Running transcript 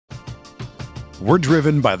We're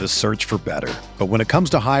driven by the search for better. But when it comes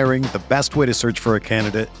to hiring, the best way to search for a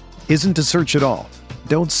candidate isn't to search at all.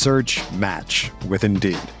 Don't search, match with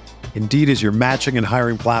Indeed. Indeed is your matching and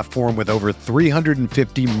hiring platform with over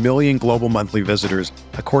 350 million global monthly visitors,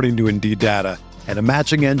 according to Indeed data, and a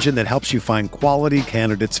matching engine that helps you find quality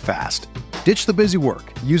candidates fast. Ditch the busy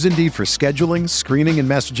work. Use Indeed for scheduling, screening, and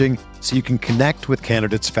messaging so you can connect with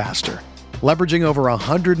candidates faster. Leveraging over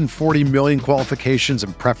 140 million qualifications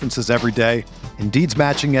and preferences every day, Indeed's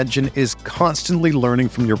matching engine is constantly learning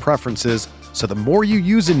from your preferences, so the more you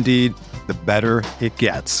use Indeed, the better it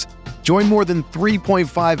gets. Join more than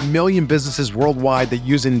 3.5 million businesses worldwide that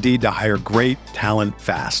use Indeed to hire great talent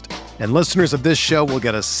fast. And listeners of this show will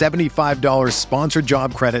get a $75 sponsored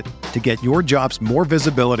job credit to get your jobs more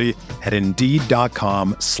visibility at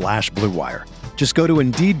Indeed.com/Blue Wire. Just go to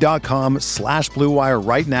Indeed.com/Blue Wire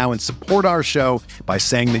right now and support our show by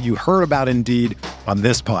saying that you heard about Indeed on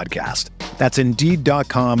this podcast. That's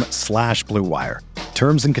Indeed.com/Blue Wire.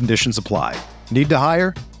 Terms and conditions apply. Need to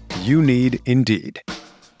hire? You need Indeed.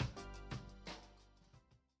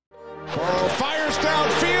 Burrow fires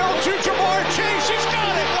downfield to Jamar Chase. He's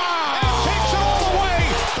got it. Wow. And takes it all the way.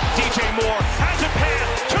 DJ Moore has a pass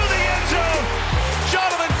to the end zone.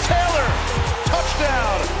 Jonathan Taylor.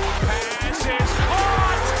 Touchdown. Pass is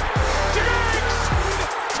caught. Diggs.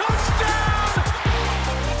 Touchdown.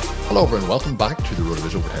 Hello everyone, welcome back to the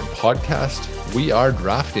RotoViz Overtime podcast. We are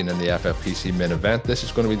drafting in the FFPC main event. This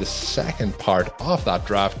is going to be the second part of that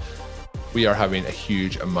draft. We are having a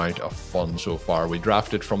huge amount of fun so far. We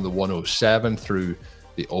drafted from the 107 through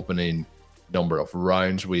the opening number of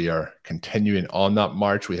rounds. We are continuing on that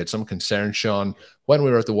march. We had some concern, Sean, when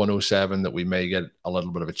we were at the 107 that we may get a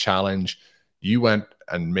little bit of a challenge. You went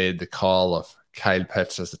and made the call of Kyle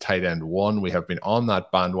Pitts as the tight end one. We have been on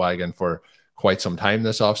that bandwagon for quite some time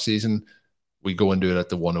this offseason. We go and do it at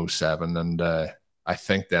the 107, and I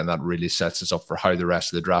think then that really sets us up for how the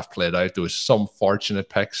rest of the draft played out. There was some fortunate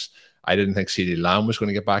picks. I didn't think CeeDee Lamb was going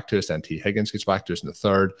to get back to us. Then T. Higgins gets back to us in the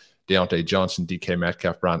third. Deontay Johnson, DK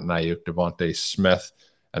Metcalf, Brandon Ayuk, Devontae Smith.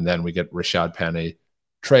 And then we get Rashad Penny,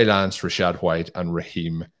 Trey Lance, Rashad White, and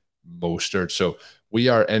Raheem Mostert. So we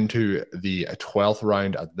are into the 12th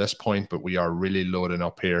round at this point, but we are really loading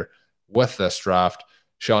up here with this draft.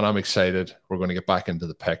 Sean, I'm excited. We're going to get back into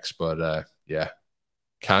the picks, but yeah.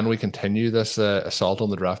 Can we continue this assault on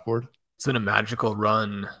the draft board? It's been a magical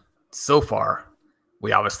run so far.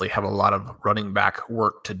 We obviously have a lot of running back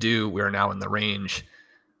work to do. We are now in the range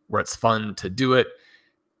where it's fun to do it.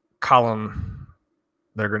 Colin,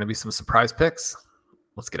 there are going to be some surprise picks.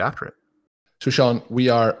 Let's get after it. So, Sean, we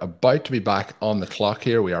are about to be back on the clock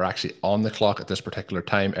here. We are actually on the clock at this particular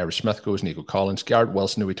time. Everett Smith goes, Nico Collins, Garrett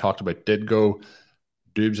Wilson, who we talked about, did go.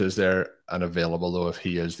 Dubes is there and available, though, if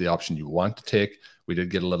he is the option you want to take. We did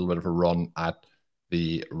get a little bit of a run at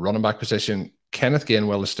the running back position. Kenneth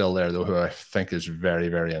Gainwell is still there, though, who I think is very,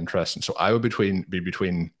 very interesting. So I would be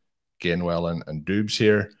between Gainwell and Dubes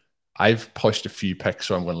here. I've pushed a few picks,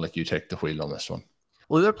 so I'm going to let you take the wheel on this one.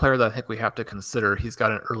 Well, the other player that I think we have to consider, he's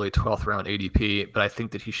got an early 12th round ADP, but I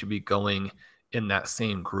think that he should be going in that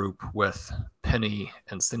same group with Penny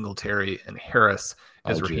and Singletary and Harris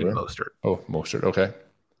as Raheem Mostert. Oh, Mostert, okay.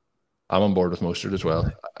 I'm on board with Mostert as well.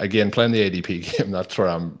 Again, playing the ADP game, that's where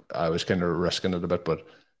I was kind of risking it a bit, but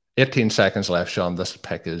 18 seconds left, Sean. This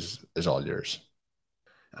pick is all yours.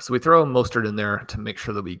 So we throw Mostert in there to make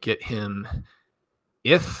sure that we get him.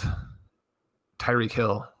 If Tyreek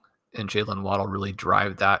Hill and Jalen Waddle really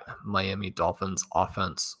drive that Miami Dolphins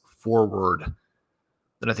offense forward,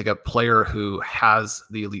 then I think a player who has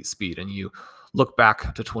the elite speed, and you look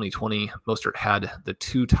back to 2020, Mostert had the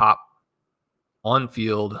two top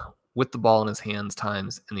on-field with the ball in his hands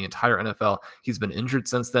times in the entire NFL. He's been injured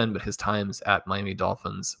since then, but his times at Miami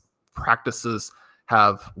Dolphins practices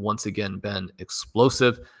have once again been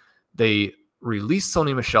explosive. They released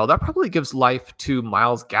Sony Michel. That probably gives life to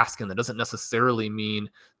Myles Gaskin. That doesn't necessarily mean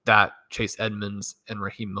that Chase Edmonds and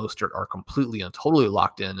Raheem Mostert are completely and totally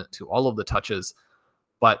locked in to all of the touches,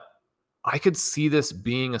 but I could see this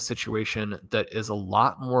being a situation that is a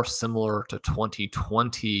lot more similar to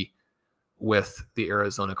 2020 with the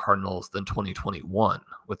Arizona Cardinals than 2021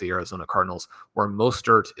 with the Arizona Cardinals, where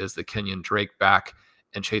Mostert is the Kenyon Drake back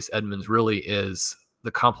and Chase Edmonds really is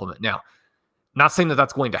the complement. Now, not saying that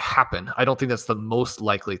that's going to happen. I don't think that's the most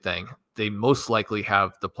likely thing. They most likely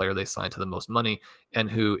have the player they signed to the most money and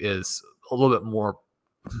who is a little bit more,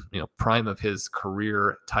 prime of his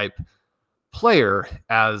career type player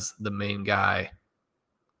as the main guy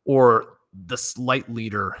or the slight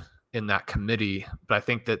leader in that committee. But I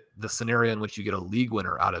think that the scenario in which you get a league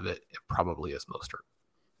winner out of it, it probably is Mostert.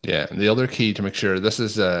 Yeah, and the other key to make sure this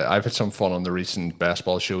is, I've had some fun on the recent best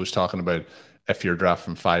ball shows talking about if you're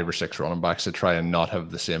drafting 5 or 6 running backs to try and not have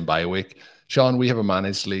the same bye week. Sean, we have a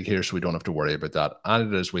managed league here, so we don't have to worry about that.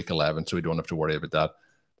 And it is week 11, so we don't have to worry about that.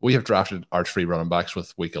 We have drafted our 3 running backs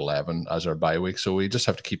with week 11 as our bye week, so we just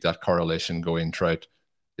have to keep that correlation going throughout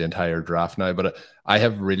the entire draft now. But I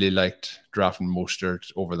have really liked drafting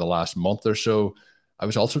Mostert over the last month or so. I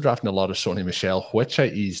was also drafting a lot of Sony Michel, which I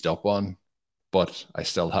eased up on, but I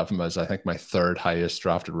still have him as, I think, my 3rd highest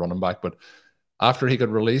drafted running back. But after he got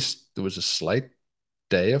released, there was a slight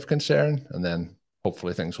day of concern, and then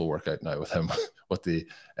hopefully things will work out now with him with the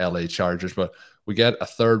LA Chargers. But we get a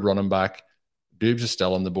 3rd running back. Dubes is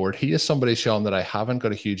still on the board. He is somebody, Sean, that I haven't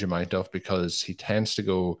got a huge amount of because he tends to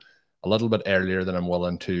go a little bit earlier than I'm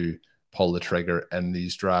willing to pull the trigger in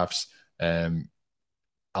these drafts.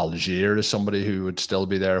 Algier is somebody who would still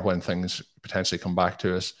be there when things potentially come back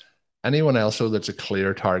to us. Anyone else, though, that's a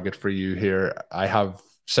clear target for you here? I have,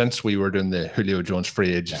 since we were doing the Julio Jones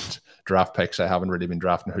free agent draft picks, I haven't really been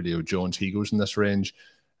drafting Julio Jones. He goes in this range.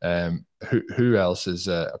 Who else is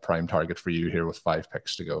a prime target for you here with 5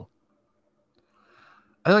 picks to go?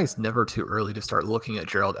 I think it's never too early to start looking at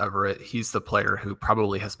Gerald Everett. He's the player who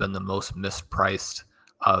probably has been the most mispriced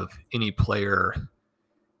of any player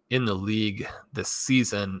in the league this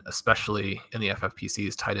season, especially in the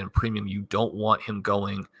FFPC's tight end premium. You don't want him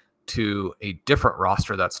going to a different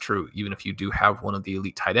roster. That's true, even if you do have one of the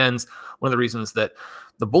elite tight ends. One of the reasons that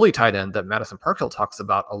the bully tight end that Madison Parkhill talks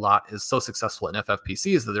about a lot is so successful in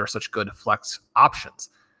FFPC is that there are such good flex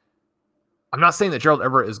options. I'm not saying that Gerald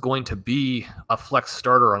Everett is going to be a flex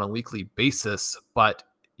starter on a weekly basis, but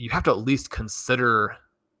you have to at least consider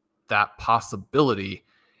that possibility,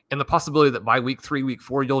 and the possibility that by week 3, week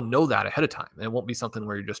 4, you'll know that ahead of time. And it won't be something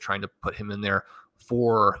where you're just trying to put him in there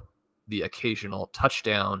for the occasional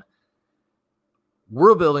touchdown.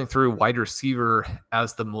 We're building through wide receiver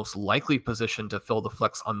as the most likely position to fill the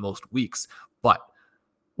flex on most weeks. But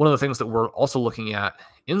one of the things that we're also looking at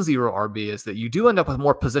in zero RB is that you do end up with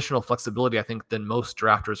more positional flexibility, I think, than most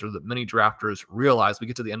drafters or that many drafters realize. We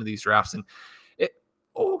get to the end of these drafts, and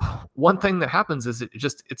one thing that happens is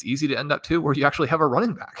it's easy to end up too where you actually have a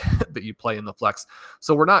running back that you play in the flex.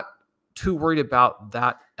 So we're not too worried about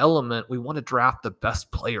that element. We want to draft the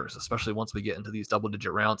best players, especially once we get into these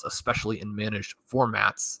double-digit rounds, especially in managed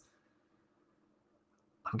formats.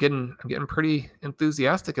 I'm getting pretty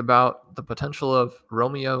enthusiastic about the potential of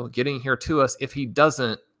Romeo getting here to us. If he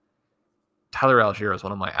doesn't, Tyler Algier is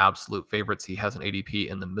one of my absolute favorites. He has an ADP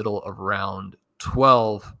in the middle of round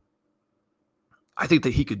 12. I think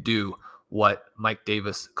that he could do what Mike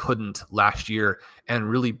Davis couldn't last year and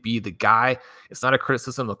really be the guy. It's not a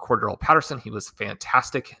criticism of Cordero Patterson. He was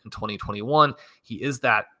fantastic in 2021. He is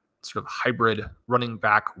that sort of hybrid running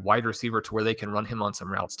back wide receiver to where they can run him on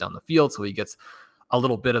some routes down the field. So he gets a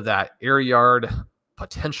little bit of that air yard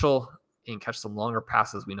potential and catch some longer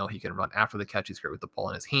passes. We know he can run after the catch. He's great with the ball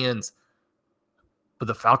in his hands. But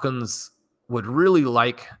the Falcons would really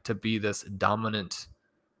like to be this dominant,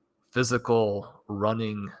 physical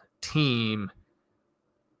running team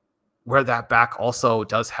where that back also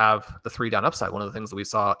does have the 3-down upside. One of the things that we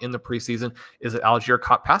saw in the preseason is that Algier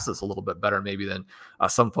caught passes a little bit better maybe than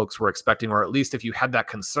some folks were expecting, or at least if you had that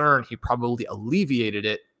concern, he probably alleviated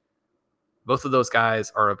it. Both of those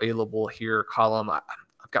guys are available here, Colm.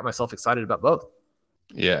 I've got myself excited about both.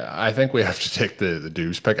 Yeah, I think we have to take the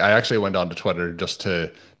Dubes pick. I actually went on to Twitter just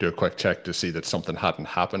to do a quick check to see that something hadn't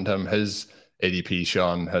happened to him. His ADP,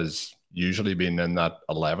 Sean, has usually been in that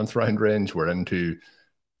 11th round range. We're into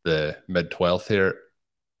the mid-12th here.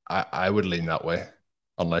 I would lean that way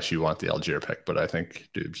unless you want the Algier pick, but I think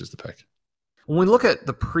Dubes is the pick. When we look at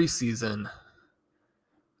the preseason,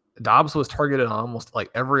 Dobbs was targeted on almost like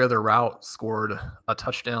every other route, scored a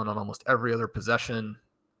touchdown on almost every other possession.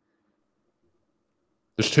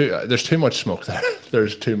 There's too much smoke there.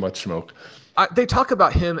 There's too much smoke. They talk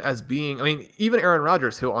about him as being, I mean, even Aaron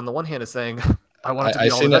Rodgers, who on the one hand is saying, I want it to be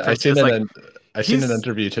all the metrics. I seen an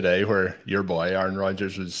interview today where your boy Aaron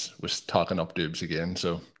Rodgers was talking up Dubes again.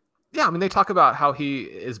 So yeah, I mean, they talk about how he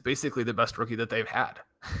is basically the best rookie that they've had.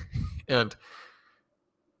 And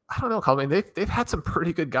I don't know, Colm, they've had some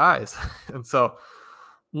pretty good guys. And so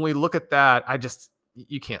when we look at that,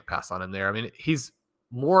 you can't pass on him there. I mean, he's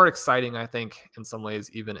more exciting, I think, in some ways,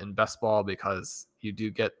 even in best ball, because you do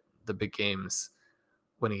get the big games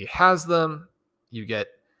when he has them. You get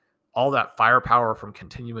all that firepower from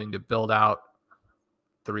continuing to build out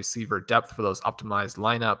the receiver depth for those optimized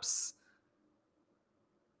lineups.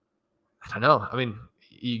 I don't know. I mean,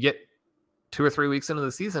 you get 2 or 3 weeks into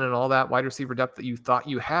the season and all that wide receiver depth that you thought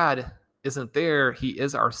you had isn't there. He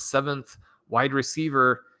is our 7th wide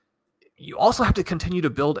receiver you also have to continue to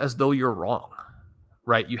build as though you're wrong,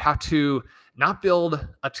 right? You have to not build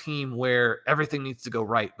a team where everything needs to go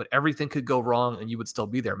right, but everything could go wrong and you would still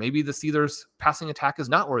be there. Maybe the Steelers' passing attack is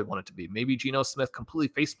not where we want it to be. Maybe Geno Smith completely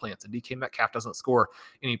face plants and DK Metcalf doesn't score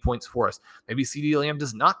any points for us. Maybe CeeDee Lamb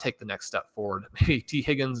does not take the next step forward. Maybe T.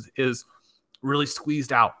 Higgins is really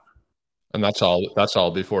squeezed out. And that's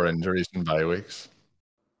all before injuries and bye weeks.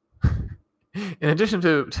 In addition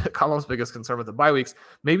to Colum's biggest concern with the bye weeks,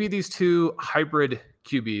 maybe these two hybrid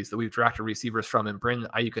QBs that we've drafted receivers from in Brandon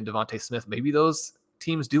Ayuk and Devontae Smith, maybe those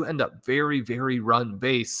teams do end up very, very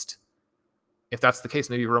run-based. If that's the case,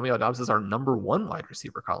 maybe Romeo Doubs is our number one wide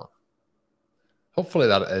receiver column. Hopefully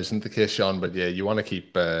that isn't the case, Sean, but yeah, you want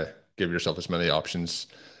to give yourself as many options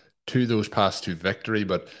to those paths to victory.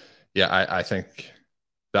 But yeah, I think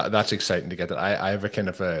that's exciting to get that. I have a kind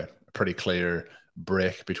of a pretty clear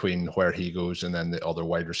break between where he goes and then the other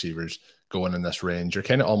wide receivers going in this range. You're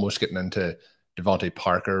kind of almost getting into Devontae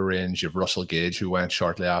Parker range. You have Russell Gage, who went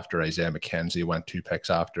shortly after. Isaiah McKenzie went 2 picks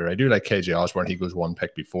after. I do like KJ Osborne. He goes 1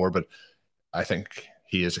 pick before, but I think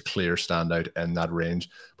he is a clear standout in that range.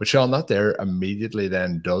 But Sean, that there immediately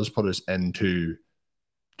then does put us into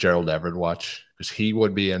Gerald Everett watch, because he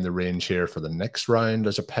would be in the range here for the next round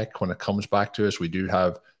as a pick when it comes back to us. We do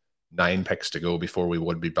have 9 picks to go before we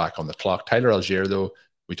would be back on the clock. Tyler Algier, though,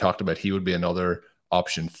 we talked about, he would be another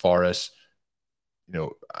option for us. You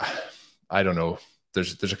know, I don't know.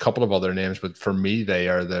 There's a couple of other names, but for me, they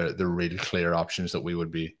are the really clear options that we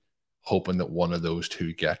would be hoping that one of those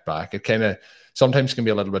two get back. It kind of sometimes can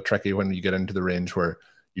be a little bit tricky when you get into the range where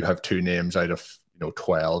you have 2 names out of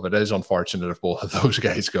 12. It is unfortunate if both of those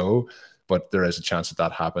guys go, but there is a chance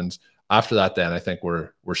that happens. After that, then I think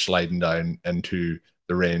we're sliding down into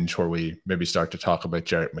the range where we maybe start to talk about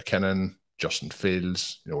Jerick McKinnon, Justin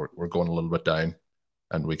Fields. We're going a little bit down,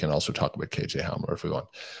 and we can also talk about KJ Hamler if we want.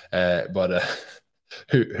 But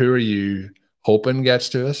who are you hoping gets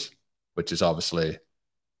to us? Which is obviously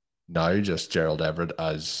now just Gerald Everett,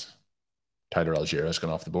 as Tyler Algier has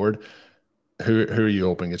gone off the board. Who are you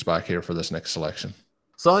hoping gets back here for this next selection?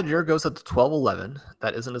 So Algier goes at the 12-11.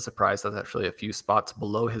 That isn't a surprise. That's actually a few spots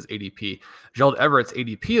below his ADP. Gerald Everett's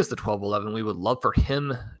ADP is the 12-11. We would love for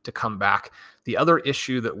him to come back. The other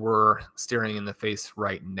issue that we're staring in the face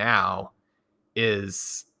right now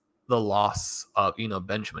is the loss of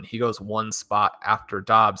Benjamin. He goes 1 spot after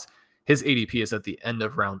Dobbs. His ADP is at the end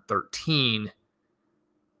of round 13.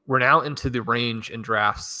 We're now into the range in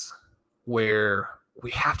drafts where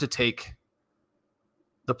we have to take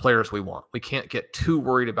the players we want. We can't get too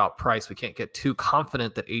worried about price. We can't get too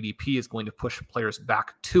confident that ADP is going to push players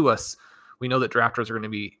back to us. We know that drafters are going to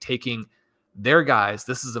be taking their guys.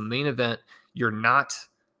 This is a main event. You're not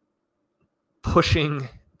pushing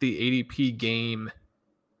the ADP game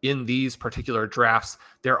in these particular drafts.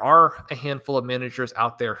 There are a handful of managers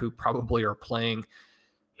out there who probably are playing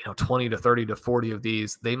 20 to 30 to 40 of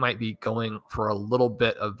these. They might be going for a little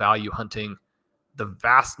bit of value hunting. The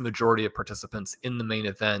vast majority of participants in the main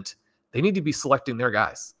event, they need to be selecting their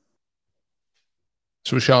guys.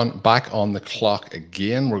 So, Sean, back on the clock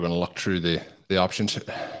again. We're going to look through the options.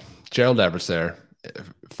 Gerald Everett's there.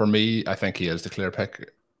 For me, I think he is the clear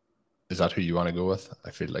pick. Is that who you want to go with?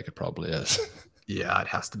 I feel like it probably is. Yeah, it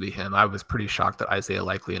has to be him. I was pretty shocked that Isaiah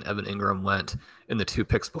Likely and Evan Ingram went in the 2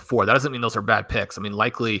 picks before. That doesn't mean those are bad picks. I mean,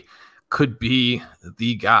 Likely could be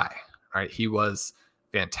the guy, right? He was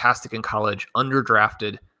fantastic in college,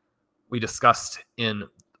 underdrafted. We discussed in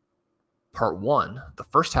part 1, the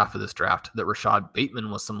first half of this draft, that Rashad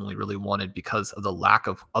Bateman was someone we really wanted because of the lack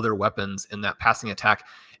of other weapons in that passing attack.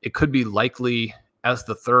 It could be Likely as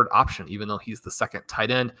the 3rd option, even though he's the 2nd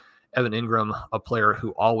tight end. Evan Ingram, a player who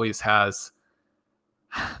always has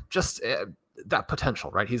just that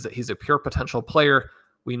potential, right? He's a pure potential player.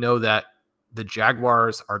 We know that the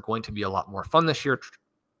Jaguars are going to be a lot more fun this year.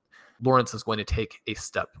 Lawrence is going to take a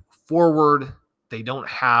step forward. They don't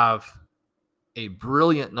have a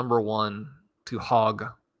brilliant number 1 to hog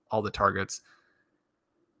all the targets.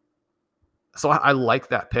 So I like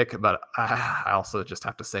that pick, but I also just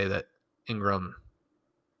have to say that Ingram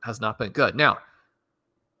has not been good. Now,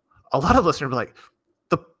 a lot of listeners are like,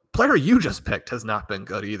 the player you just picked has not been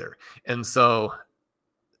good either. And so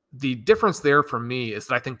the difference there for me is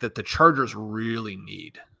that I think that the Chargers really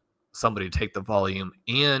need somebody to take the volume,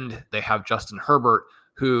 and they have Justin Herbert,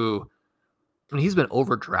 who, he's been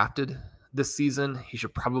overdrafted this season. He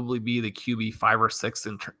should probably be the QB 5 or 6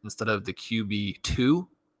 instead of the QB 2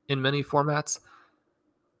 in many formats.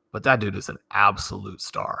 But that dude is an absolute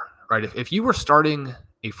star, right? If you were starting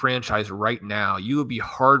a franchise right now, you would be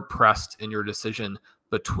hard pressed in your decision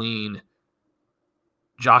between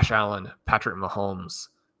Josh Allen, Patrick Mahomes,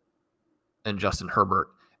 and Justin Herbert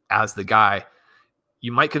as the guy.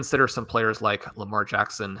 You might consider some players like Lamar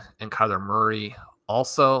Jackson and Kyler Murray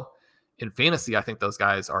also. In fantasy, I think those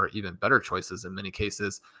guys are even better choices in many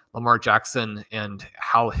cases. Lamar Jackson and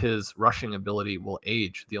how his rushing ability will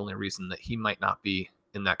age, the only reason that he might not be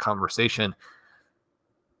in that conversation.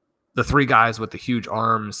 The three guys with the huge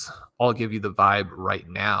arms all give you the vibe right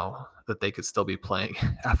now that they could still be playing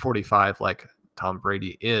at 45 like Tom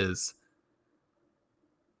Brady is.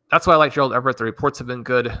 That's why I like Gerald Everett. The reports have been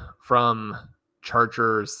good from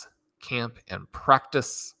Chargers camp and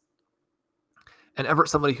practice. And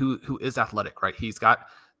Everett's somebody who is athletic, right? He's got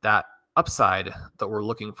that upside that we're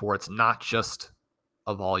looking for. It's not just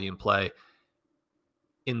a volume play.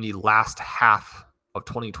 In the last half of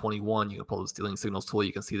 2021, you can pull the Stealing Signals tool.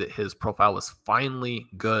 You can see that his profile was finally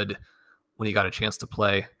good when he got a chance to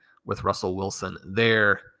play with Russell Wilson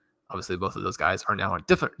there. Obviously, both of those guys are now on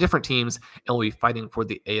different teams and will be fighting for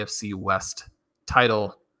the AFC West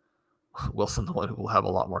title. Wilson, the one who will have a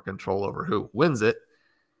lot more control over who wins it.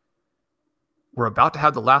 We're about to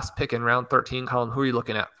have the last pick in round 13. Colin, who are you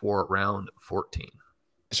looking at for round 14?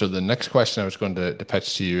 So the next question I was going to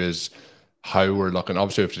pitch to you is how we're looking.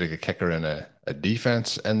 Obviously, we have to take a kicker in a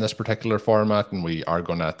defense in this particular format, and we are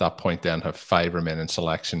going to, at that point, then have 5 remaining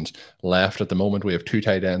selections left. At the moment, we have 2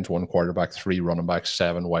 tight ends, 1 quarterback, 3 running backs,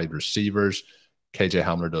 7 wide receivers. KJ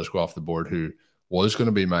Hamler does go off the board, who was going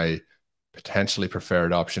to be my potentially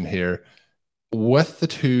preferred option here. With the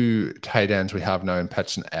 2 tight ends we have now in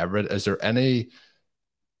Pitts and Everett, is there any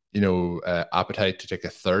appetite to take a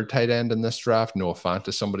third tight end in this draft? Noah Fant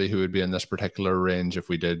is somebody who would be in this particular range if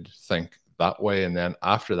we did think that way. And then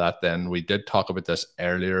after that, then we did talk about this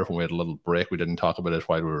earlier when we had a little break. We didn't talk about it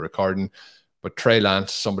while we were recording. But Trey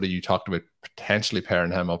Lance, somebody you talked about potentially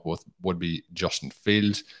pairing him up with, would be Justin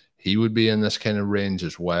Fields. He would be in this kind of range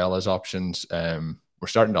as well as options. We're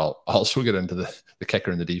starting to also get into the kicker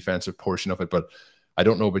and the defensive portion of it, but I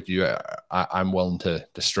don't know about you. I'm willing to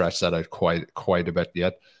stretch that out quite a bit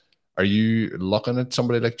yet. Are you looking at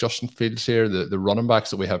somebody like Justin Fields here? The running backs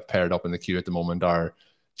that we have paired up in the queue at the moment are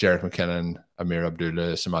Jerick McKinnon, Amir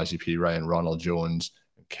Abdullah, Samaje Perine, Ronald Jones,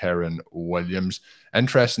 and Karen Williams.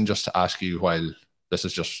 Interesting just to ask you, while this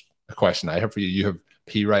is just a question I have for you. You have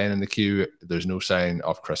Perine in the queue. There's no sign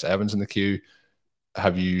of Chris Evans in the queue.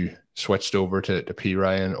 Have you switched over to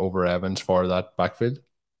Perine over Evans for that backfield?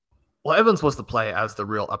 Well, Evans was the play as the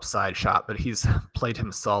real upside shot, but he's played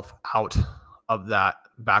himself out of that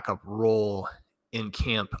backup role in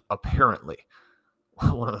camp, apparently.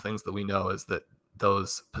 One of the things that we know is that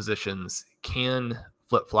those positions can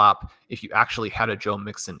flip-flop. If you actually had a Joe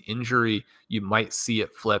Mixon injury, you might see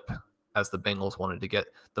it flip as the Bengals wanted to get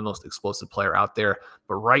the most explosive player out there.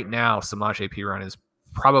 But right now, Samaje Perine is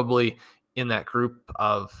probably in that group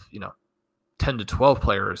of 10 to 12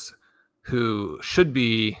 players who should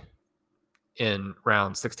be in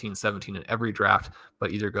round 16, 17 in every draft,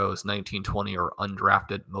 but either goes 19, 20 or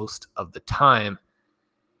undrafted most of the time.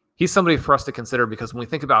 He's somebody for us to consider because when we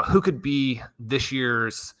think about who could be this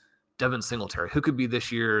year's Devin Singletary, who could be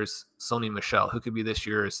this year's Sony Michel, who could be this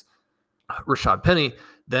year's Rashad Penny,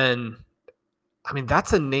 then,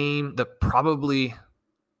 that's a name that probably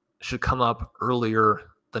should come up earlier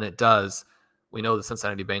than it does. We know the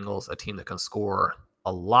Cincinnati Bengals, a team that can score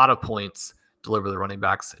a lot of points, deliver the running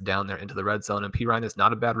backs down there into the red zone, and Perine is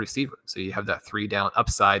not a bad receiver. So you have that 3-down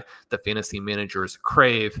upside that fantasy managers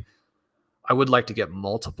crave. I would like to get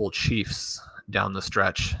multiple Chiefs down the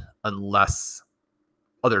stretch unless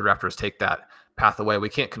other drafters take that path away. We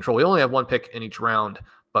can't control. We only have 1 pick in each round,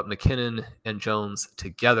 but McKinnon and Jones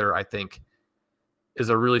together, I think, is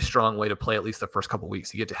a really strong way to play at least the first couple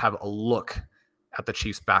weeks. You get to have a look at the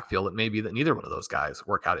Chiefs backfield. It may be that neither one of those guys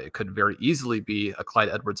work out. It could very easily be a Clyde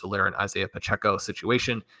Edwards-Helaire and Isaiah Pacheco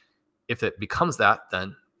situation. If it becomes that,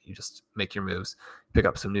 then you just make your moves, pick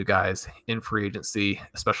up some new guys in free agency,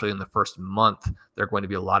 especially in the first month. There are going to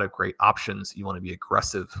be a lot of great options. You want to be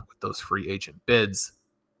aggressive with those free agent bids.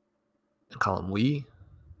 And Colin, we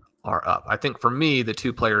are up. I think for me, the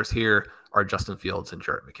 2 players here are Justin Fields and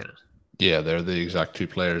Jerick McKinnon. Yeah, they're the exact 2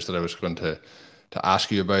 players that I was going to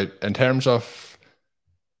ask you about. In terms of,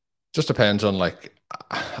 just depends on,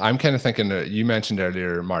 I'm kind of thinking that you mentioned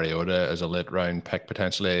earlier Mariota as a late round pick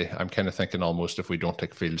potentially. I'm kind of thinking almost if we don't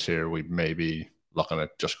take Fields here, we may be looking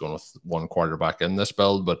at just going with 1 quarterback in this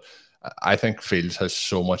build. But I think Fields has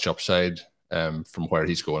so much upside from where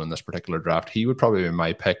he's going in this particular draft. He would probably be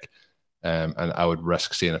my pick, and I would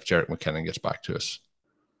risk seeing if Jerick McKinnon gets back to us.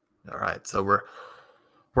 All right, so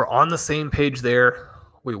we're on the same page there.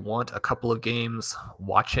 We want a couple of games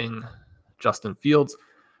watching Justin Fields.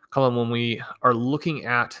 Colin, when we are looking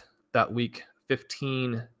at that week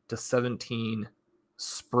 15 to 17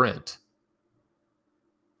 sprint,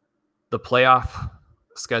 the playoff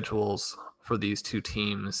schedules for these two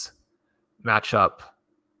teams match up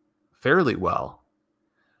fairly well.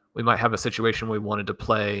 We might have a situation where we wanted to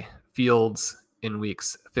play Fields in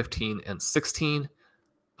weeks 15 and 16,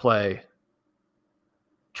 play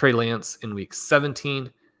Trey Lance in week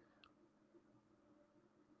 17.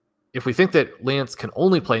 If we think that Lance can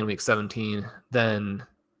only play in week 17, then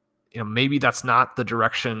maybe that's not the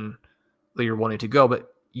direction that you're wanting to go,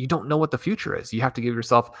 but you don't know what the future is. You have to give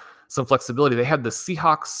yourself some flexibility. They had the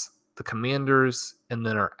Seahawks, the Commanders, and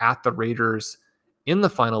then are at the Raiders in the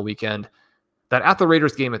final weekend. That at the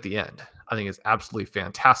Raiders game at the end, I think is absolutely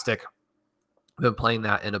fantastic. I've been playing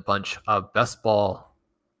that in a bunch of best ball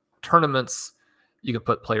tournaments. You can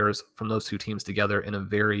put players from those two teams together in a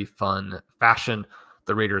very fun fashion.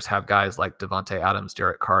 The Raiders have guys like Devontae Adams,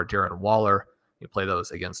 Derek Carr, Darren Waller. You play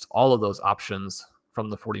those against all of those options from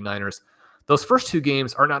the 49ers. Those first two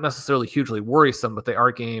games are not necessarily hugely worrisome, but they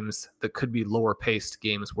are games that could be lower paced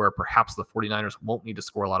games where perhaps the 49ers won't need to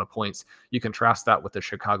score a lot of points. You contrast that with the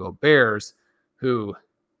Chicago Bears, who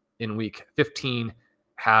in week 15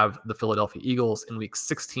 have the Philadelphia Eagles, in week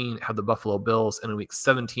 16 have the Buffalo Bills, and in week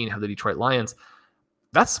 17 have the Detroit Lions.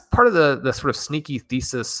 That's part of the sort of sneaky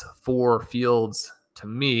thesis for Fields to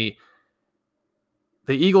me.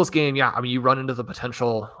 The Eagles game, you run into the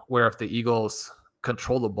potential where if the Eagles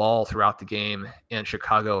control the ball throughout the game and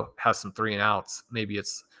Chicago has some 3 and outs, maybe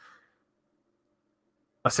it's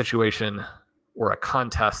a situation or a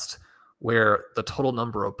contest where the total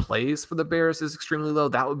number of plays for the Bears is extremely low.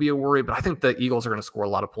 That would be a worry, but I think the Eagles are going to score a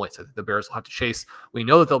lot of points. I think the Bears will have to chase. We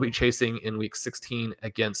know that they'll be chasing in week 16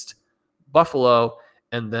 against Buffalo,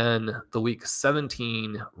 and then the week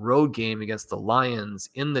 17 road game against the Lions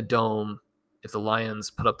in the Dome. If the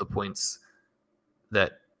Lions put up the points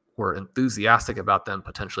that we're enthusiastic about them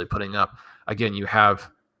potentially putting up, again, you have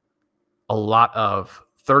a lot of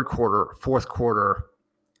third quarter, fourth quarter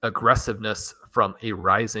aggressiveness from a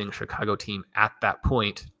rising Chicago team at that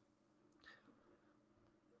point.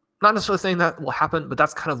 Not necessarily saying that will happen, but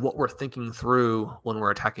that's kind of what we're thinking through when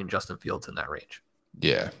we're attacking Justin Fields in that range.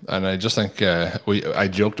 Yeah, and I just think I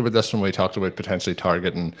joked about this when we talked about potentially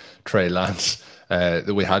targeting Trey Lance.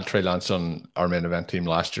 That we had Trey Lance on our main event team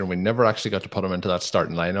last year, and we never actually got to put him into that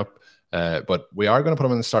starting lineup. But we are going to put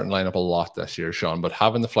him in the starting lineup a lot this year, Sean. But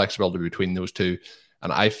having the flexibility between those two,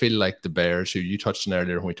 and I feel like the Bears, who you touched on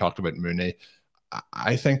earlier when we talked about Mooney,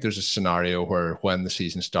 I think there's a scenario where when the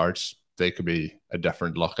season starts, they could be a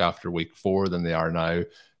different look after week 4 than they are now.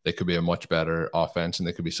 They could be a much better offense, and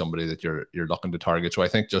they could be somebody that you're looking to target. So I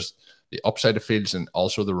think just the upside of Fields and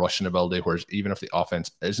also the rushing ability, whereas even if the offense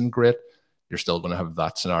isn't great, you're still going to have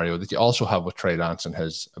that scenario that you also have with Trey Lance and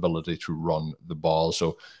his ability to run the ball.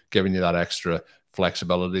 So giving you that extra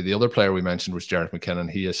flexibility. The other player we mentioned was Jerick McKinnon.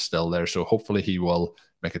 He is still there, so hopefully he will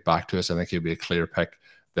make it back to us. I think he'll be a clear pick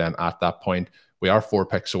then at that point. We are 4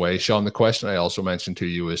 picks away. Sean, the question I also mentioned to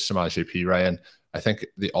you is Samaje Perine. I think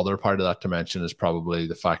the other part of that to mention is probably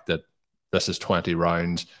the fact that this is 20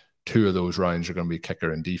 rounds. 2 of those rounds are going to be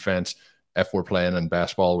kicker and defense. If we're playing in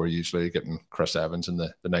baseball, we're usually getting Chris Evans in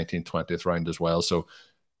the 19th, 20th round as well. So,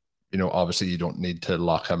 obviously you don't need to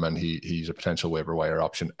lock him in. He's a potential waiver wire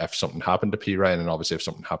option if something happened to Perine, and obviously if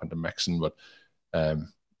something happened to Mixon. But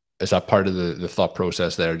is that part of the thought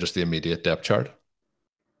process there, just the immediate depth chart?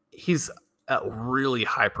 He's a really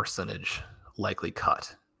high percentage likely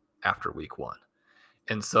cut after week 1.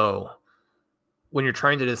 And so when you're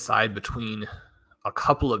trying to decide between a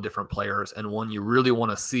couple of different players and one you really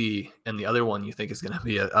want to see and the other one you think is going to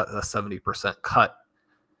be a 70% cut,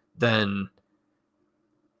 then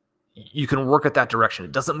you can work at that direction.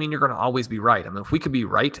 It doesn't mean you're going to always be right. I mean, if we could be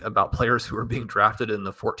right about players who are being drafted in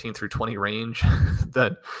the 14 through 20 range,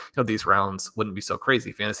 then these rounds wouldn't be so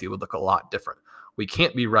crazy. Fantasy would look a lot different. We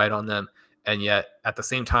can't be right on them, and yet at the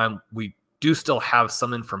same time, we do still have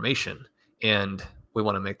some information, and we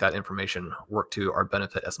want to make that information work to our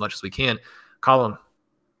benefit as much as we can. Colin,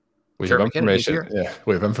 we have information. Yeah,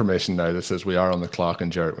 we have information now that says we are on the clock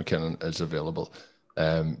and Jerick McKinnon is available.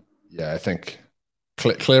 I think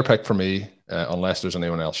clear pick for me, unless there's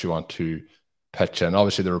anyone else you want to pitch in.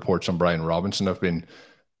 Obviously, the reports on Brian Robinson have been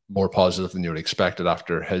more positive than you would expected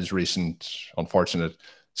after his recent unfortunate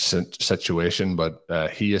situation, but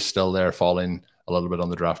he is still there, falling a little bit on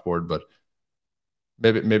the draft board, but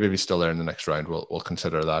maybe he's still there in the next round. We'll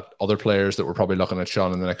consider that. Other players that we're probably looking at,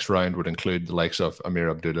 Sean, in the next round would include the likes of Amir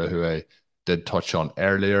Abdullah, who I did touch on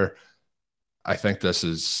earlier. I think this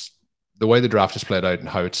is the way the draft is played out and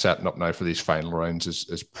how it's setting up now for these final rounds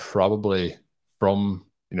is probably from,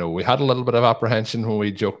 we had a little bit of apprehension when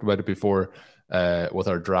we joked about it before with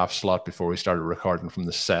our draft slot before we started recording from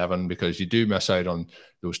the 7, because you do miss out on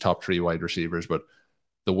those top 3 wide receivers. But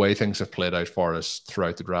the way things have played out for us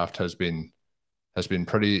throughout the draft has been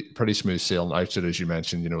pretty smooth sailing. Outside, as you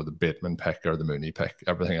mentioned, the Bateman pick or the Mooney pick,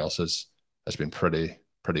 everything else has been pretty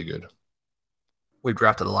good. We've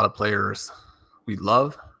drafted a lot of players we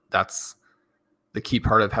love. That's the key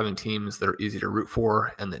part of having teams that are easy to root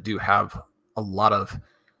for and that do have a lot of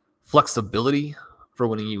flexibility for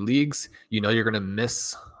winning you leagues. You're going to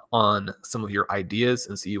miss on some of your ideas,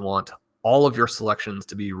 and so you want all of your selections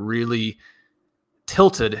to be really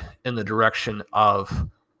tilted in the direction of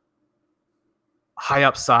high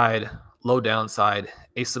upside, low downside,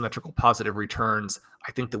 asymmetrical positive returns.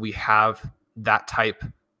 I think that we have that type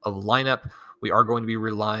of lineup. We are going to be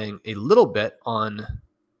relying a little bit on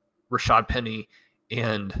Rashad Penny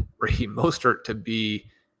and Raheem Mostert to be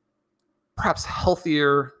perhaps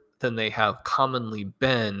healthier than they have commonly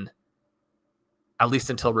been, at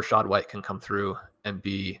least until Rachaad White can come through and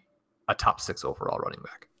be a top 6 overall running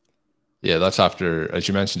back. Yeah, that's after, as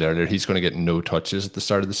you mentioned earlier, he's going to get no touches at the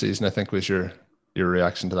start of the season, I think was your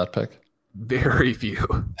reaction to that pick. Very few.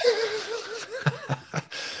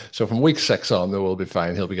 So from week 6 on, though, we'll be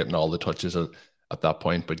fine. He'll be getting all the touches at that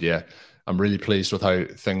point. But yeah, I'm really pleased with how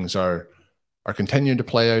things are continuing to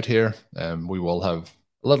play out here. We will have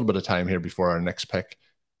a little bit of time here before our next pick,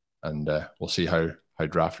 and we'll see how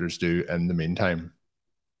drafters do in the meantime.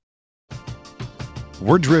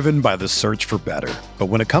 We're driven by the search for better. But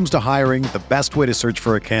when it comes to hiring, the best way to search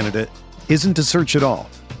for a candidate isn't to search at all.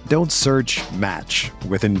 Don't search, match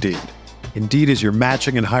with Indeed. Indeed is your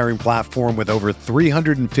matching and hiring platform with over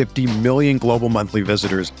 350 million global monthly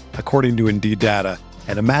visitors, according to Indeed data,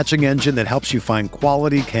 and a matching engine that helps you find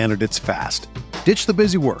quality candidates fast. Ditch the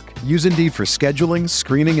busy work. Use Indeed for scheduling,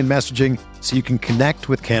 screening, and messaging so you can connect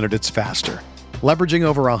with candidates faster. Leveraging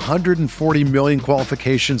over 140 million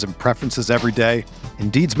qualifications and preferences every day,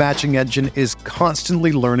 Indeed's matching engine is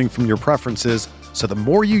constantly learning from your preferences, so the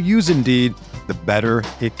more you use Indeed, the better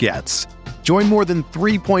it gets. Join more than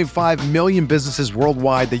 3.5 million businesses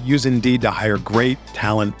worldwide that use Indeed to hire great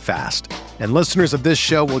talent fast. And listeners of this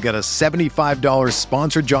show will get a $75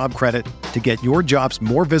 sponsored job credit to get your jobs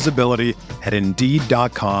more visibility at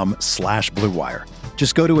Indeed.com/Blue Wire.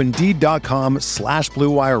 Just go to Indeed.com/Blue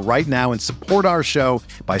Wire right now and support our show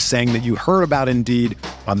by saying that you heard about Indeed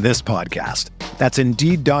on this podcast. That's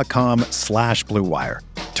Indeed.com/Blue Wire.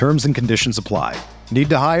 Terms and conditions apply. Need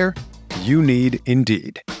to hire? You need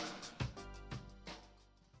Indeed.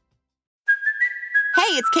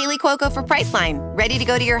 Hey, it's Kaylee Cuoco for Priceline. Ready to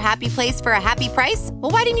go to your happy place for a happy price?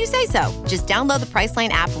 Well, why didn't you say so? Just download the Priceline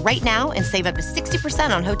app right now and save up to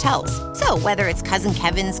 60% on hotels. So whether it's Cousin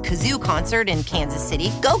Kevin's Kazoo Concert in Kansas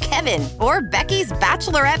City, go Kevin, or Becky's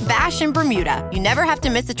Bachelorette Bash in Bermuda, you never have to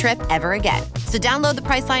miss a trip ever again. So download the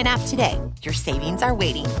Priceline app today. Your savings are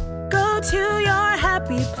waiting. Go to your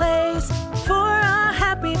happy place for a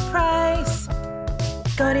happy price.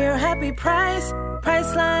 Go to your happy price,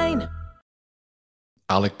 Priceline.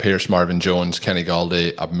 Alec Pierce, Marvin Jones, Kenny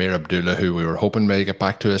Galladay, Amir Abdullah, who we were hoping may get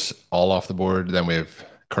back to us, all off the board. Then we have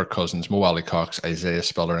Kirk Cousins, Mo Alley-Cox, Isaiah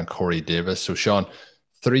Spiller, and Corey Davis. So, Sean,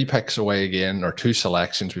 3 picks away again, or 2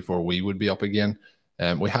 selections before we would be up again.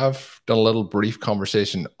 We have done a little brief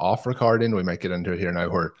conversation off recording. We might get into it here now,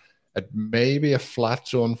 where it may be a flat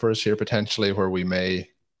zone for us here potentially, where we may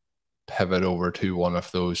pivot over to one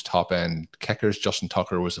of those top-end kickers. Justin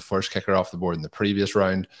Tucker was the first kicker off the board in the previous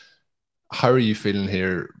round. How are you feeling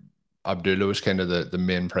here? Abdullah was kind of the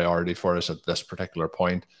main priority for us at this particular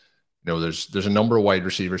point. There's a number of wide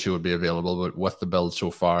receivers who would be available, but with the build so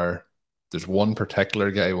far, there's one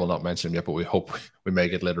particular guy, we'll not mention him yet, but we hope we may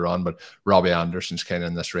get later on. But Robbie Anderson's kind of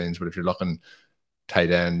in this range. But if you're looking tight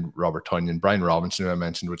end, Robert Tonyan, Brian Robinson, who I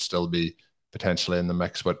mentioned, would still be potentially in the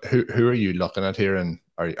mix. But who are you looking at here? And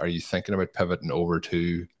are you thinking about pivoting over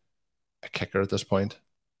to a kicker at this point?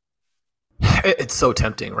 It's so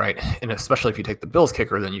tempting, right? And especially if you take the Bills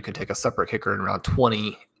kicker, then you can take a separate kicker in round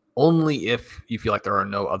 20, only if you feel like there are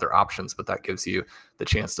no other options, but that gives you the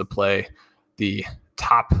chance to play the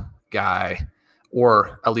top guy,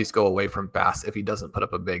 or at least go away from Bass if he doesn't put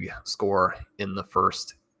up a big score in the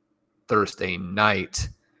first Thursday night.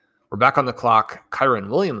 We're back on the clock. Kyren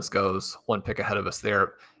Williams goes 1 pick ahead of us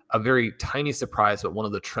there. A very tiny surprise, but one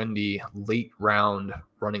of the trendy late round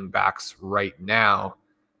running backs right now.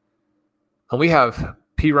 And we have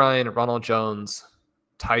P. Ryan, Ronald Jones,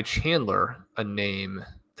 Ty Chandler, a name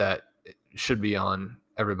that should be on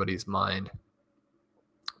everybody's mind.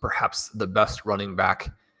 Perhaps the best running back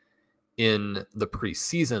in the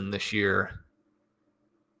preseason this year.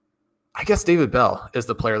 I guess David Bell is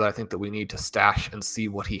the player that I think that we need to stash and see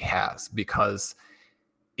what he has, because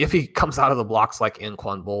if he comes out of the blocks like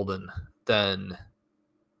Anquan Boldin, then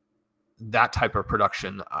that type of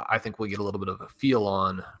production, I think we'll get a little bit of a feel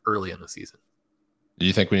on early in the season. Do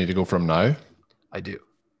you think we need to go from now? I do.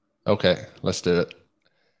 Okay, let's do it.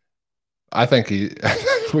 I think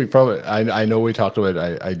we probably, I know we talked about,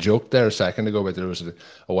 I joked there a second ago, but there was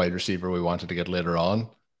a wide receiver we wanted to get later on.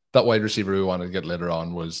 That wide receiver we wanted to get later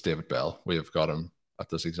on was David Bell. We have got him at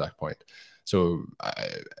this exact point. So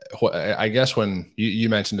I guess when you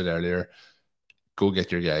mentioned it earlier, go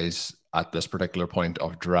get your guys at this particular point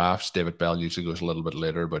of drafts. David Bell usually goes a little bit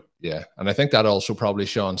later, but yeah. And I think that also probably,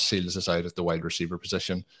 Sean, seals us out at the wide receiver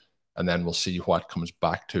position, and then we'll see what comes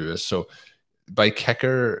back to us. So by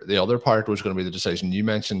kicker, the other part was going to be the decision. You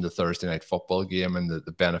mentioned the Thursday night football game and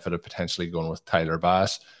the benefit of potentially going with Tyler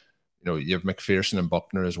Bass. You have McPherson and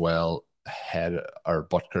Buckner as well, ahead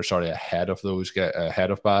of those guys,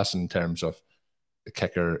 ahead of Bass in terms of the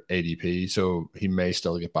kicker ADP. So he may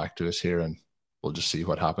still get back to us here, and we'll just see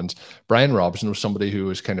what happens. Brian Robinson was somebody who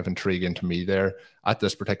was kind of intriguing to me there at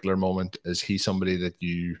this particular moment. Is he somebody that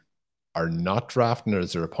you are not drafting, or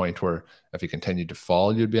is there a point where if he continued to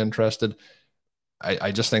fall, you'd be interested?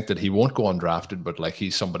 I just think that he won't go undrafted, but like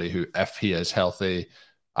he's somebody who, if he is healthy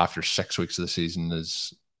after 6 weeks of the season,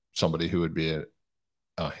 is somebody who would be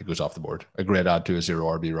he goes off the board. A great add to a 0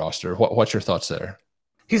 RB roster. What's your thoughts there?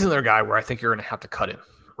 He's another guy where I think you're going to have to cut him,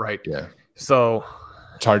 right? Yeah. So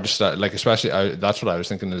it's hard to start, like, especially that's what I was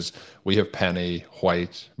thinking is we have Penny,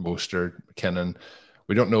 White, Mostert, McKinnon.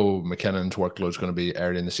 We don't know McKinnon's workload is going to be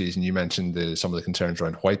early in the season. You mentioned some of the concerns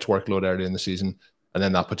around White's workload early in the season, and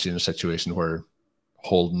then that puts you in a situation where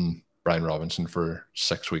holding Brian Robinson for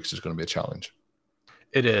 6 weeks is going to be a challenge.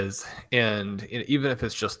 It is. And even if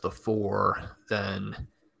it's just the 4, then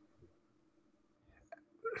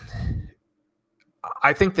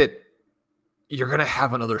I think that you're going to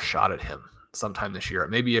have another shot at him sometime this year.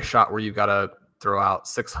 Maybe a shot where you've got to throw out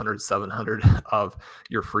 600, 700 of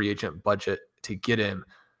your free agent budget to get him,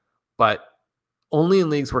 but only in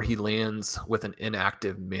leagues where he lands with an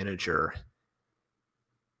inactive manager.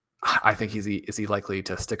 I think is he likely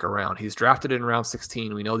to stick around. He's drafted in round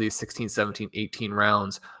 16. We know these 16, 17, 18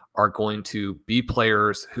 rounds are going to be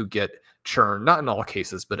players who get churned, not in all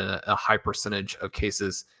cases, but in a high percentage of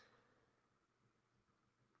cases.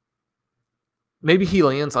 Maybe he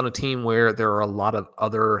lands on a team where there are a lot of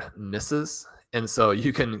other misses, and so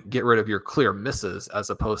you can get rid of your clear misses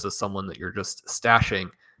as opposed to someone that you're just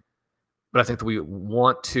stashing. But I think that we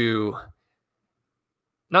want to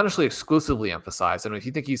not necessarily exclusively emphasize. And if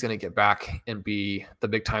you think he's going to get back and be the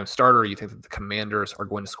big time starter, you think that the Commanders are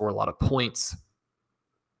going to score a lot of points.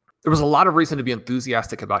 There was a lot of reason to be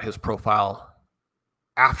enthusiastic about his profile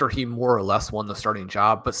after he more or less won the starting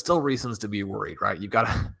job, but still reasons to be worried, right? You've got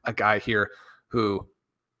a guy here who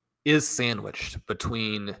is sandwiched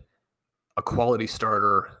between a quality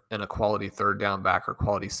starter and a quality third down back or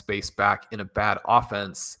quality space back in a bad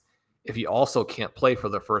offense. If he also can't play for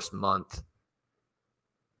the first month,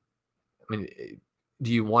 I mean,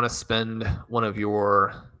 do you want to spend one of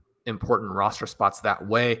your important roster spots that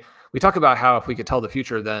way? We talk about how if we could tell the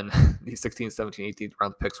future, then these 16, 17, 18th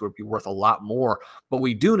round picks would be worth a lot more. But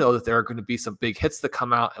we do know that there are going to be some big hits that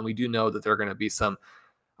come out, and we do know that there are going to be some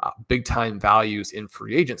big time values in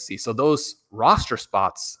free agency. So those roster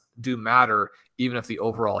spots do matter, even if the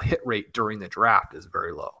overall hit rate during the draft is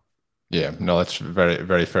very low. Yeah, no, that's a very,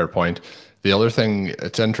 very fair point. The other thing,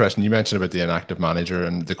 it's interesting, you mentioned about the inactive manager,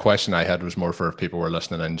 and the question I had was more for if people were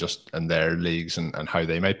listening in just in their leagues and how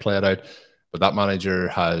they might play it out. But that manager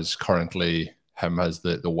has currently him as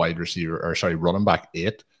the wide receiver, or sorry, running back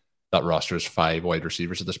 8. That roster is 5 wide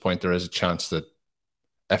receivers at this point. There is a chance that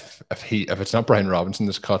if it's not Brian Robinson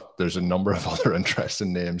that's cut, there's a number of other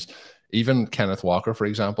interesting names. Even Kenneth Walker, for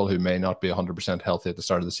example, who may not be 100% healthy at the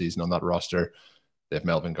start of the season on that roster. They have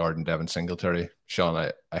Melvin Gordon, Devin Singletary. Sean,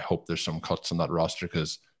 I hope there's some cuts on that roster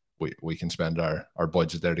because we can spend our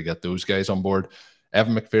budget there to get those guys on board.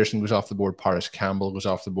 Evan McPherson goes off the board. Paris Campbell goes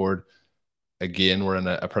off the board. Again, we're in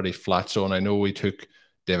a pretty flat zone. I know we took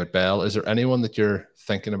David Bell. Is there anyone that you're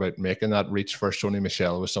thinking about making that reach for? Sony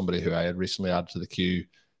Michel was somebody who I had recently added to the queue.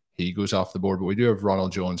 He goes off the board. But we do have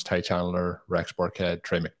Ronald Jones, Ty Chandler, Rex Burkhead,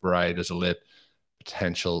 Trey McBride as a late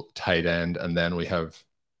potential tight end. And then we have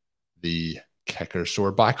the kicker. So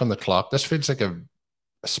we're back on the clock. This feels like a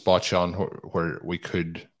spot, Sean, where we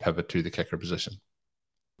could pivot to the kicker position.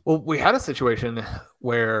 Well, we had a situation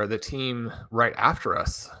where the team right after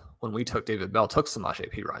us, when we took David Bell, took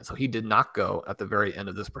Samaje Perine. So he did not go at the very end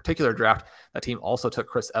of this particular draft. That team also took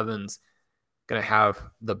Chris Evans, going to have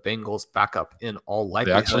the Bengals backup in all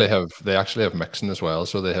They likelihood. actually have Mixon as well,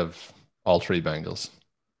 so they have all three Bengals.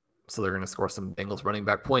 So they're going to score some Bengals running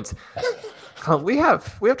back points. We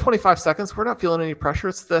have 25 seconds. We're not feeling any pressure.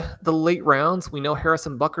 It's the late rounds. We know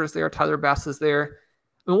Harrison Butker's there. Tyler Bass is there.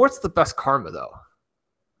 I mean, what's the best karma, though?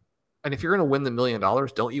 And if you're going to win the $1 million,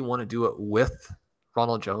 don't you want to do it with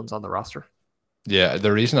Ronald Jones on the roster? Yeah,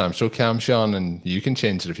 the reason I'm so calm, Sean, and you can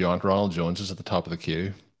change it if you want. Ronald Jones is at the top of the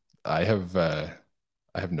queue. I have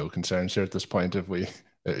no concerns here at this point. If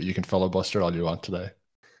you can filibuster all you want today.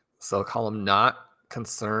 So Colm not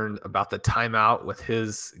concerned about the timeout with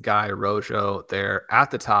his guy Rojo there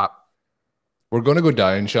at the top. We're going to go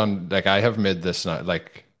down, Sean. Like, I have made this now.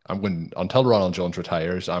 Like, I'm going until Ronald Jones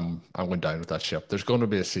retires. I'm going down with that ship. There's going to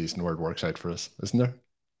be a season where it works out for us, isn't there?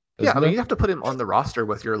 I mean, you have to put him on the roster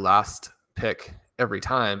with your last pick every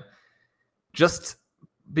time, just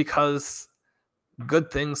because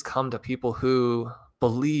good things come to people who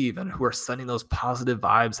believe and who are sending those positive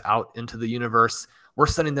vibes out into the universe. We're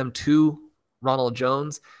sending them to Ronald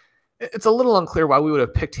Jones. It's a little unclear why we would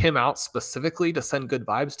have picked him out specifically to send good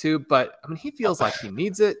vibes to, but I mean, he feels like he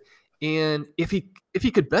needs it. And if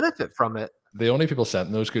he could benefit from it. The only people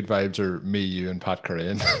sending those good vibes are me, you, and Pat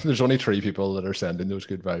Curran. There's only 3 people that are sending those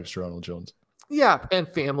good vibes to Ronald Jones. Yeah, and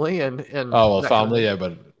family and family, kind of, yeah,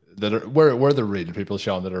 but we're the real people,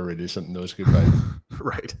 Sean, that are really sending those good vibes.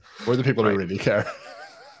 Right. We're the people who really care.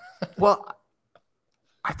 Well,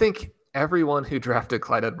 I think everyone who drafted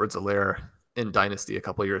Clyde Edwards-Helaire in Dynasty a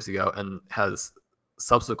couple of years ago and has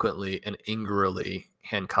subsequently and angrily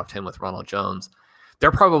handcuffed him with Ronald Jones,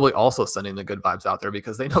 they're probably also sending the good vibes out there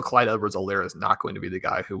because they know Clyde Edwards-Helaire is not going to be the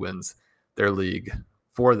guy who wins their league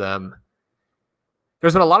for them.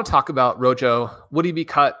 There's been a lot of talk about Rojo. Would he be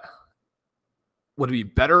cut? Would it be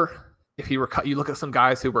better if he were cut? You look at some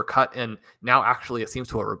guys who were cut and now actually it seems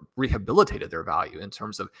to have rehabilitated their value in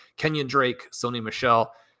terms of Kenyon Drake, Sony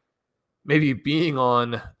Michel, maybe being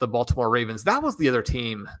on the Baltimore Ravens. That was the other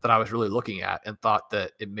team that I was really looking at and thought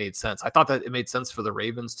that it made sense. I thought that it made sense for the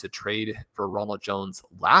Ravens to trade for Ronald Jones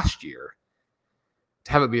last year.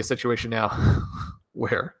 To have it be a situation now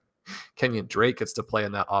where Kenyon Drake gets to play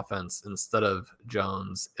in that offense instead of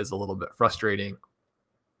Jones is a little bit frustrating.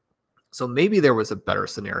 So maybe there was a better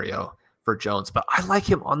scenario for Jones, but I like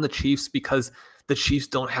him on the Chiefs because the Chiefs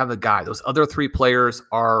don't have a guy. Those other 3 players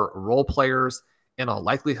are role players in all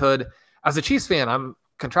likelihood. As a Chiefs fan, I'm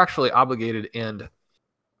contractually obligated, and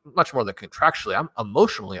much more than contractually, I'm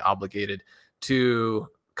emotionally obligated to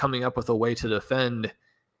coming up with a way to defend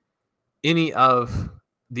any of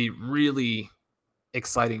the really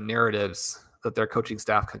exciting narratives that their coaching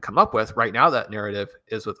staff can come up with. Right now, that narrative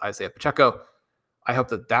is with Isaiah Pacheco. I hope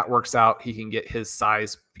that works out. He can get his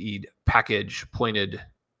size speed package pointed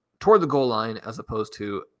toward the goal line as opposed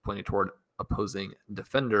to pointing toward opposing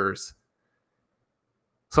defenders.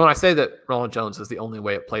 So when I say that Ronald Jones is the only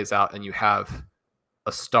way it plays out and you have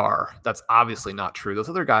a star, that's obviously not true. Those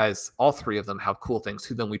other guys, all 3 of them have cool things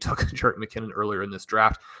too. Then we took Jerick McKinnon earlier in this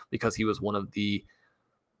draft because he was one of the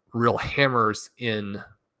real hammers in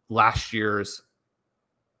last year's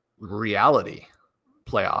reality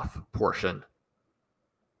playoff portion.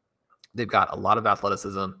 They've got a lot of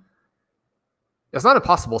athleticism. It's not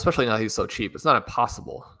impossible, especially now he's so cheap. It's not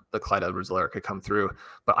impossible that Clyde Edwards-Helaire could come through.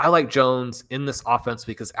 But I like Jones in this offense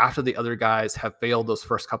because after the other guys have failed those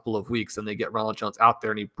first couple of weeks and they get Ronald Jones out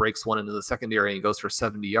there and he breaks one into the secondary and he goes for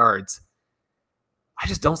 70 yards, I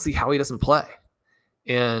just don't see how he doesn't play.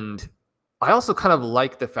 And I also kind of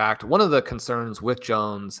like the fact, one of the concerns with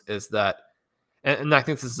Jones is that, and I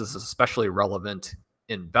think this is especially relevant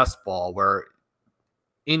in best ball where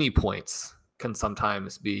any points can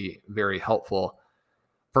sometimes be very helpful.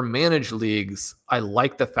 For managed leagues, I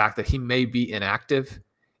like the fact that he may be inactive,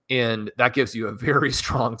 and that gives you a very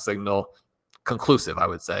strong signal, conclusive, I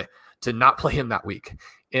would say, to not play him that week.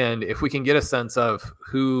 And if we can get a sense of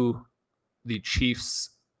who the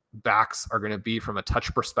Chiefs backs are going to be from a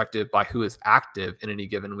touch perspective by who is active in any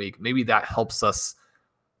given week, maybe that helps us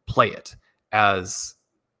play it as,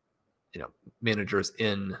 managers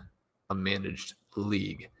in a managed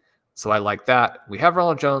league. So I like that. We have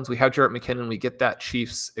Ronald Jones. We have Jerick McKinnon. We get that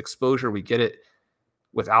Chiefs exposure. We get it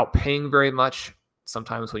without paying very much.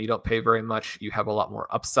 Sometimes when you don't pay very much, you have a lot more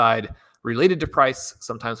upside related to price.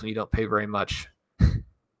 Sometimes when you don't pay very much,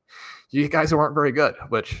 you guys aren't very good,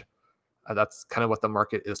 which that's kind of what the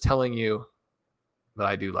market is telling you. But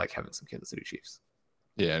I do like having some Kansas City Chiefs.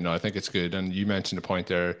 Yeah, no, I think it's good. And you mentioned a point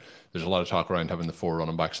there. There's a lot of talk around having the 4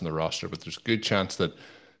 running backs in the roster, but there's a good chance that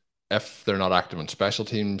if they're not active on special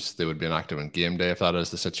teams, they would be inactive on game day if that is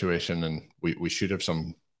the situation. And we should have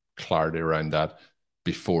some clarity around that.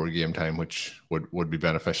 before game time, which would be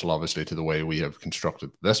beneficial, obviously, to the way we have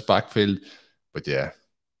constructed this backfield. But yeah,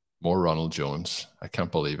 more Ronald Jones. I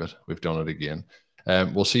can't believe it. We've done it again.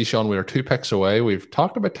 We'll see, Sean. We are 2 picks away. We've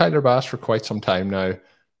talked about Tyler Bass for quite some time now.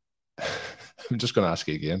 I'm just going to ask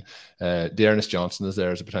you again. Dearness Johnson is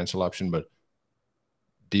there as a potential option, but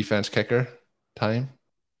defense kicker time?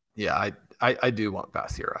 Yeah, I do want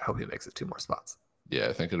Bass here. I hope he makes it 2 more spots. Yeah,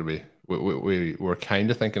 I think it'll be. We were kind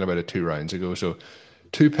of thinking about it 2 rounds ago. So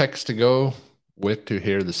 2 picks to go. Wait to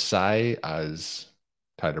hear the sigh as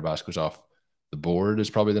Tyler Bass goes off the board is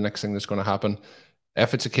probably the next thing that's going to happen.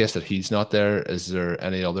 If it's a case that he's not there, is there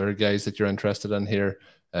any other guys that you're interested in here?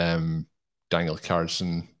 Daniel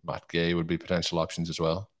Carlson, Matt Gay would be potential options as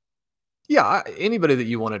well. Yeah, anybody that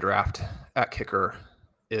you want to draft at kicker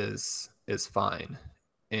is fine.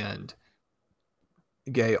 And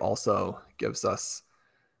Gay also gives us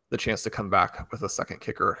the chance to come back with a second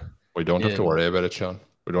kicker. We don't have to worry about it, Sean.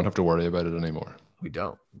 We don't have to worry about it anymore. We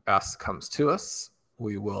don't. Bass comes to us.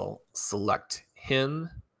 We will select him.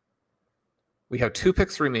 We have 2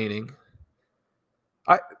 picks remaining.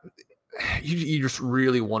 You just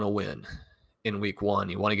really want to win in week 1.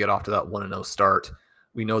 You want to get off to that 1-0 start.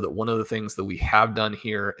 We know that one of the things that we have done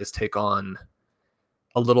here is take on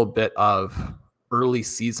a little bit of early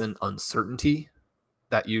season uncertainty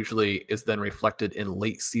that usually is then reflected in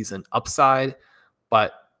late season upside,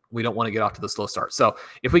 but we don't want to get off to the slow start. So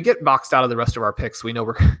if we get boxed out of the rest of our picks, we know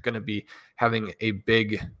we're going to be having a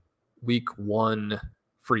big week 1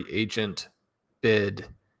 free agent bid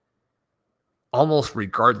almost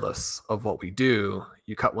regardless of what we do.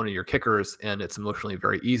 You cut one of your kickers and it's emotionally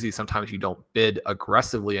very easy. Sometimes you don't bid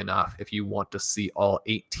aggressively enough if you want to see all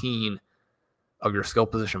 18 of your skill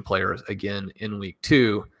position players again in week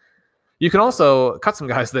 2. You can also cut some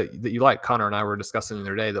guys that you like. Connor and I were discussing the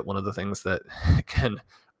other day that one of the things that can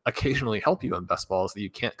occasionally help you in best ball is that you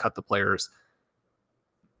can't cut the players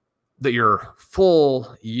that your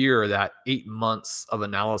full year, that 8 months of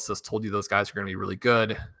analysis told you those guys are going to be really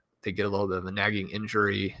good. They get a little bit of a nagging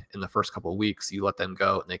injury in the first couple of weeks. You let them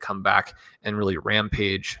go and they come back and really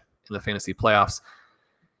rampage in the fantasy playoffs.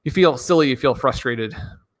 You feel silly. You feel frustrated.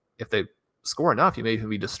 If they score enough, you may even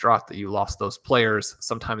be distraught that you lost those players.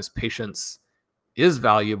 Sometimes patience is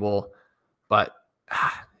valuable, but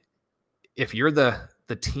if you're the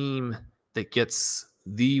team that gets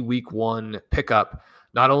the week 1 pickup,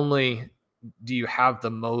 not only do you have the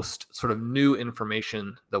most sort of new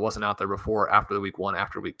information that wasn't out there before after the week 1,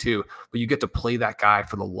 after week 2, but you get to play that guy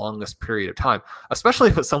for the longest period of time, especially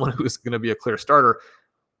if it's someone who's going to be a clear starter.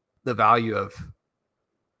 The value of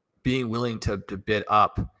being willing to bid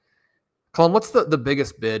up. Colin, what's the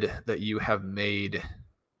biggest bid that you have made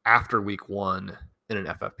after week 1 in an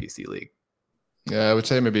FFPC league? Yeah, I would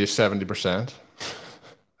say maybe 70%,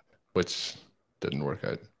 which didn't work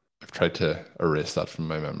out. I've tried to erase that from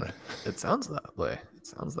my memory. It sounds that way.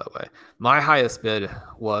 My highest bid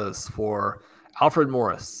was for Alfred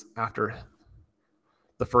Morris after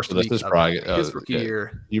the first week of his rookie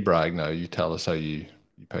year. You brag now. You tell us how you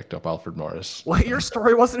picked up Alfred Morris. Well, your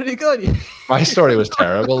story wasn't any good. My story was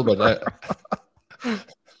terrible, but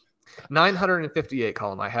 958,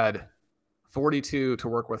 Colin. I had 42 to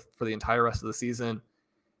work with for the entire rest of the season.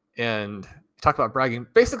 And talk about bragging.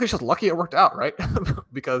 Basically, just lucky it worked out, right?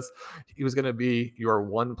 Because he was going to be your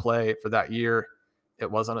 1 play for that year.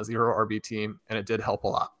 It was on a 0 RB team, and it did help a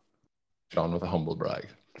lot. Sean with a humble brag.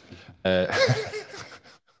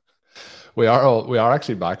 We are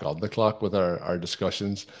actually back on the clock with our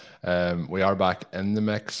discussions. We are back in the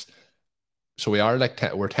mix. So we are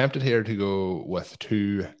we're tempted here to go with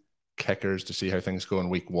 2 kickers to see how things go in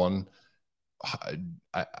week 1.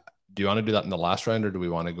 Do you want to do that in the last round, or do we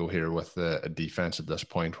want to go here with a defense at this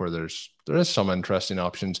point where there is some interesting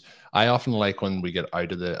options? I often like when we get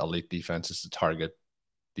out of the elite defenses to target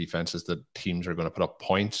defenses that teams are going to put up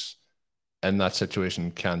points. In that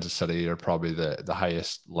situation, Kansas City are probably the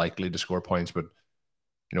highest likely to score points, but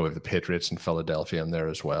we have the Patriots and Philadelphia in there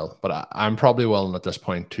as well. But I'm probably willing at this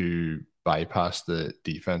point to bypass the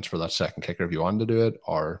defense for that second kicker if you want to do it,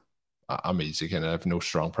 or I'm easy. I have no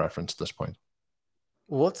strong preference at this point.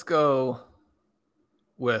 Well, let's go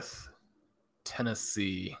with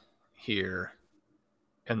Tennessee here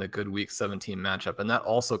in the good week 17 matchup. And that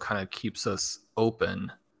also kind of keeps us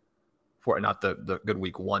open for not the good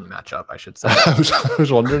week 1 matchup, I should say. I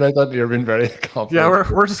was wondering, I thought you were being very confident. Yeah,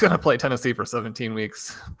 we're just going to play Tennessee for 17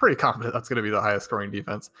 weeks. Pretty confident that's going to be the highest scoring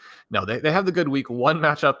defense. No, they have the good week 1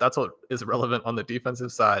 matchup. That's what is relevant on the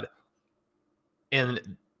defensive side.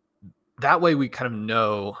 And that way we kind of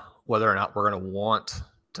know whether or not we're going to want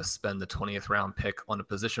to spend the 20th round pick on a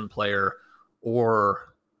position player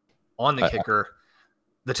or on the kicker.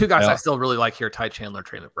 The two guys I still really like here, Ty Chandler,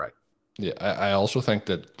 Trey McBride. Yeah, I also think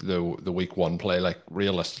that the week one play, like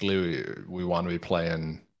realistically, we want to be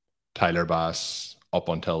playing Tyler Bass up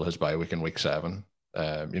until his bye week in week 7.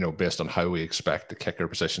 Based on how we expect the kicker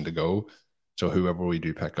position to go. So whoever we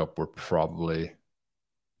do pick up, we're probably,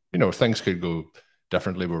 things could go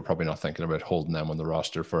differently. But we're probably not thinking about holding them on the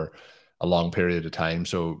roster for a long period of time.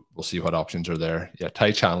 So we'll see what options are there. Yeah,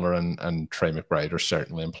 Ty Chandler and Trey McBride are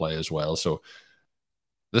certainly in play as well. So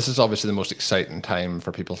this is obviously the most exciting time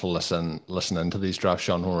for people to listen into these drafts,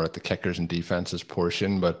 Sean, when we're at the kickers and defenses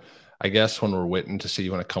portion. But I guess when we're waiting to see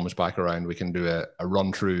when it comes back around, we can do a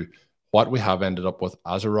run through what we have ended up with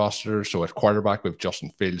as a roster. So at quarterback, we have Justin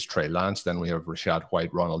Fields, Trey Lance. Then we have Rashad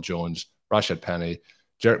White, Ronald Jones, Rashad Penny,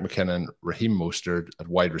 Jerick McKinnon, Raheem Mostert. At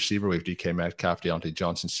wide receiver, we have DK Metcalf, Deontay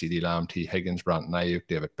Johnson, CeeDee Lamb, T. Higgins, Brandon Ayuk,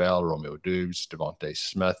 David Bell, Romeo Doubs, Devontae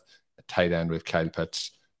Smith. At tight end, we have Kyle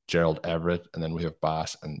Pitts, Gerald Everett, and then we have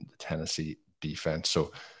Bass and the Tennessee defense.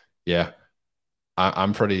 So, yeah,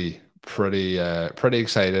 I'm pretty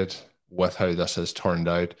excited with how this has turned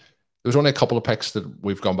out. There's only a couple of picks that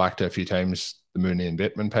we've gone back to a few times, the Mooney and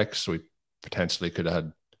Bateman picks. So we potentially could have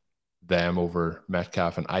had them over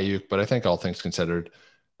Metcalf and Ayuk, but I think all things considered,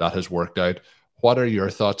 that has worked out. What are your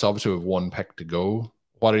thoughts? Obviously, we have one pick to go.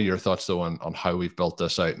 What are your thoughts, though, on how we've built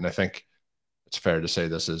this out? And I think it's fair to say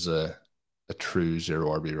this is a true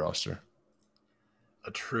zero RB roster.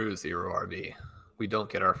 A true zero RB. We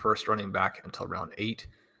don't get our first running back until round 8.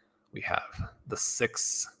 We have the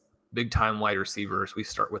 6 big-time wide receivers. We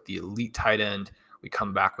start with the elite tight end. We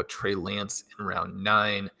come back with Trey Lance in round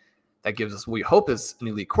 9. That gives us what we hope is an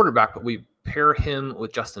elite quarterback, but we pair him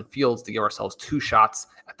with Justin Fields to give ourselves 2 shots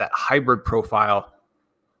at that hybrid profile,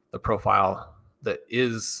 the profile that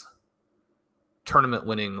is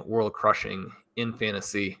tournament-winning, world-crushing in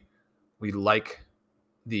fantasy. We like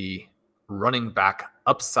the running back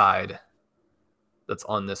upside that's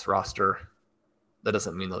on this roster. That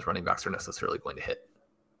doesn't mean those running backs are necessarily going to hit.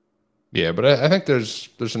 Yeah, but I think there's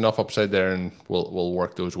enough upside there, and we'll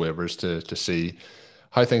work those waivers to see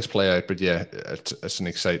how things play out. But yeah, it's an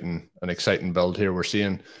exciting build here. We're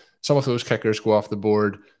seeing some of those kickers go off the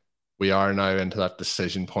board. We are now into that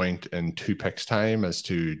decision point in 2 picks time as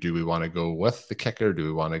to, do we want to go with the kicker? Do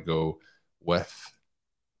we want to go with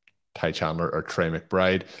Ty Chandler or Trey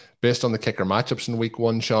McBride? Based on the kicker matchups in week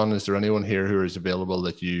 1, Sean, is there anyone here who is available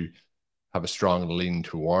that you have a strong lean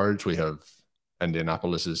towards? We have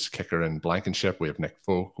Indianapolis's kicker in Blankenship. We have Nick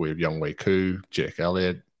Folk. We have Younghoe Koo, Jake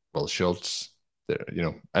Elliott, Will Schultz.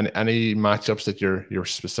 Any matchups that you're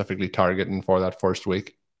specifically targeting for that first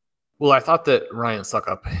week? Well, I thought that Ryan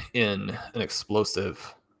Suckup in an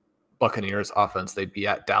explosive Buccaneers offense, they'd be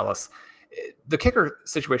at Dallas. The kicker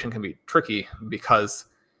situation can be tricky because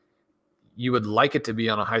you would like it to be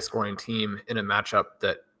on a high-scoring team in a matchup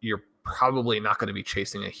that you're probably not going to be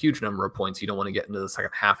chasing a huge number of points. You don't want to get into the second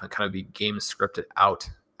half and kind of be game scripted out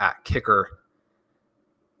at kicker.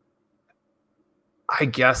 I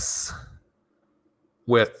guess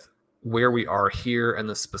with where we are here and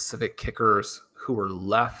the specific kickers who are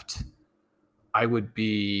left, I would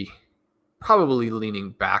be probably leaning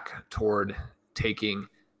back toward taking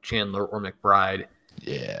Chandler or McBride.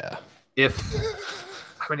 Yeah. If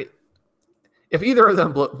either of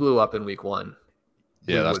them blew up in week 1,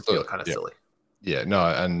 yeah, would feel kind of silly. Yeah, no,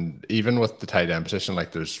 and even with the tight end position,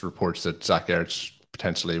 like there's reports that Zach Ertz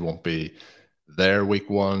potentially won't be there week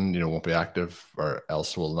 1, won't be active, or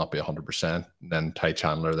else will not be 100%. Then Ty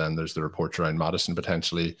Chandler, then there's the reports around Madison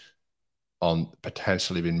potentially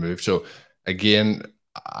being moved. So again,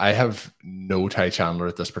 I have no Ty Chandler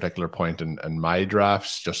at this particular point in my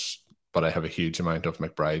drafts, but I have a huge amount of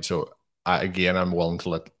McBride. So I'm willing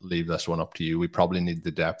to leave this one up to you. We probably need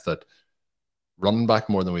the depth at running back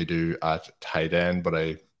more than we do at tight end,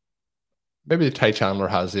 but maybe Ty Chandler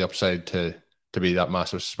has the upside to be that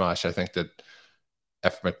massive smash. I think that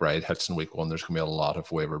if McBride hits in week 1, there's going to be a lot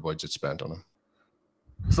of waiver budget spent on him.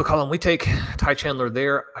 So, Colin, we take Ty Chandler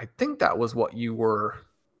there. I think that was what you were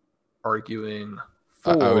arguing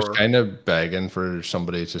for. I was kind of begging for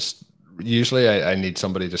somebody to. Usually, I need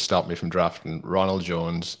somebody to stop me from drafting Ronald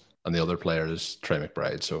Jones, and the other player is Trey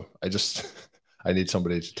McBride. So I need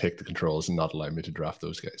somebody to take the controls and not allow me to draft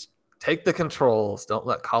those guys. Take the controls. Don't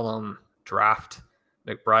let Colin draft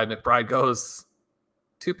McBride. McBride goes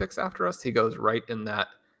 2 picks after us. He goes right in that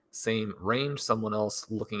same range. Someone else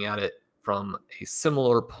looking at it from a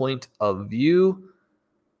similar point of view.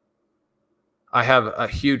 I have a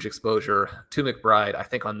huge exposure to McBride. I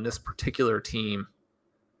think on this particular team,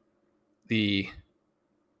 the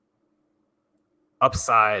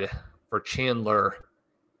upside for Chandler,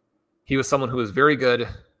 he was someone who was very good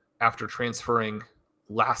after transferring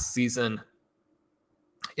last season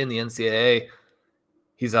in the NCAA.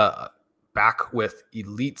 He's back with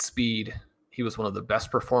elite speed. He was one of the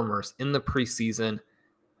best performers in the preseason.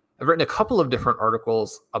 I've written a couple of different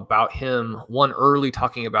articles about him. One early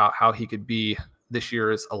talking about how he could be this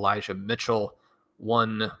year's Elijah Mitchell.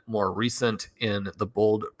 One more recent in the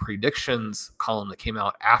bold predictions column that came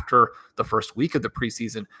out after the first week of the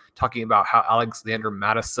preseason, talking about how Alexander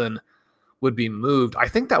Mattison would be moved. I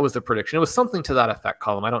think that was the prediction. It was something to that effect,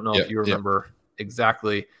 column. I don't know if you remember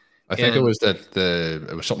exactly. I think it was that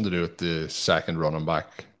it was something to do with the second running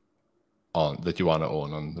back that you want to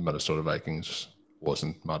own on the Minnesota Vikings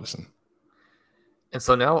wasn't Mattison. And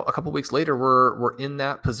so now a couple weeks later, we're in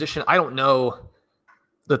that position. I don't know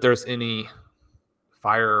that there's any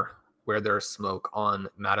fire where there's smoke on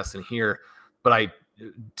Mattison here, but I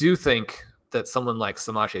do think that someone like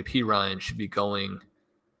Samaje Perine should be going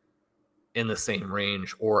in the same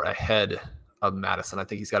range or ahead of Mattison. I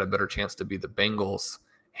think he's got a better chance to be the Bengals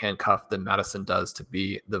handcuff than Mattison does to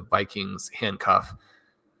be the Vikings handcuff.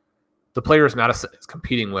 The players Mattison is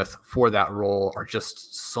competing with for that role are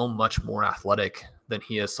just so much more athletic than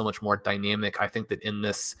he is, so much more dynamic. I think that in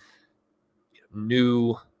this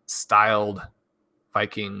new styled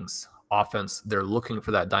Vikings offense, they're looking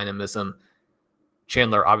for that dynamism.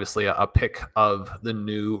 Chandler, obviously a pick of the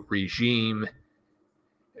new regime.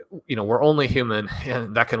 You know, we're only human,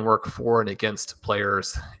 and that can work for and against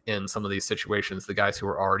players in some of these situations. The guys who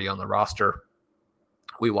are already on the roster,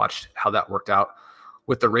 we watched how that worked out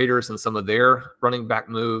with the Raiders and some of their running back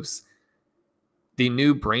moves. The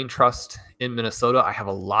new brain trust in Minnesota, I have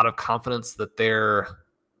a lot of confidence that their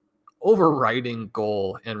overriding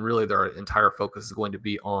goal and really their entire focus is going to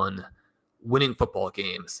be on winning football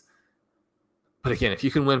games. But again, if you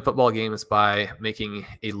can win football games by making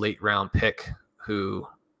a late round pick who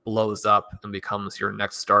blows up and becomes your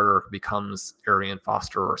next starter, becomes Arian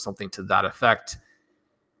Foster or something to that effect,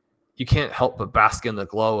 you can't help but bask in the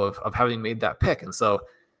glow of having made that pick. And so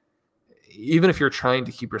even if you're trying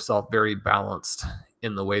to keep yourself very balanced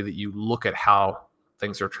in the way that you look at how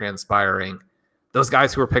things are transpiring, those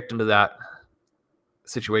guys who are picked into that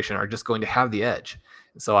situation are just going to have the edge.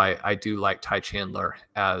 And so I do like Ty Chandler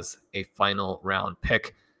as a final round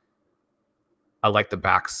pick. I like the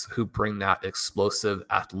backs who bring that explosive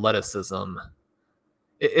athleticism.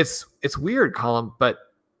 It's weird, Colin, but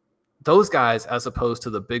those guys, as opposed to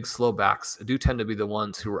the big slow backs, do tend to be the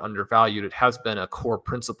ones who are undervalued. It has been a core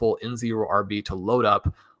principle in Zero RB to load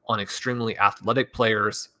up on extremely athletic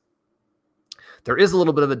players. There is a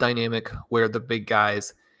little bit of a dynamic where the big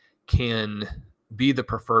guys can be the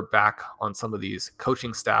preferred back on some of these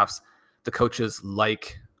coaching staffs. The coaches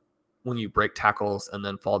like when you break tackles and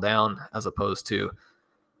then fall down, as opposed to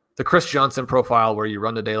the Chris Johnson profile where you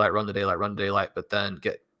run the daylight, but then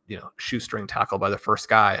get, shoestring tackle by the first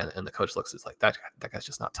guy. And the coach looks, it's like, that guy's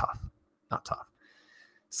just not tough.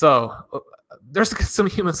 So there's some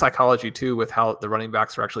human psychology too with how the running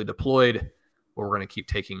backs are actually deployed, where we're going to keep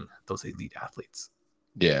taking those elite athletes.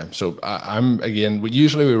 Yeah. So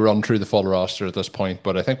usually we run through the full roster at this point,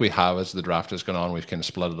 but I think we have, as the draft has gone on, we've kind of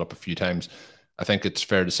split it up a few times. I think it's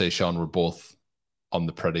fair to say, Sean, we're both on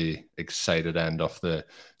the pretty excited end of the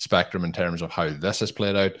spectrum in terms of how this has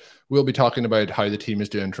played out. We'll be talking about how the team is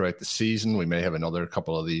doing throughout the season. We may have another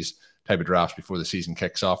couple of these type of drafts before the season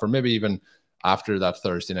kicks off, or maybe even after that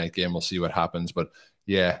Thursday night game. We'll see what happens. But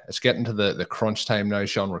yeah, it's getting to the crunch time now,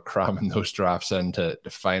 Sean. We're cramming those drafts in to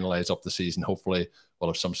finalize up the season. Hopefully we'll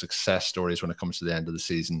have some success stories when it comes to the end of the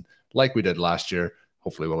season, like we did last year.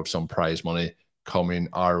 Hopefully we'll have some prize money coming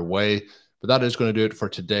our way. But that is going to do it for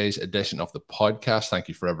today's edition of the podcast. Thank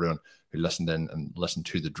you for everyone who listened in and listened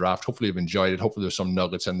to the draft. Hopefully you've enjoyed it. Hopefully there's some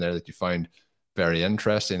nuggets in there that you find very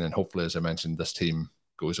interesting. And hopefully, as I mentioned, this team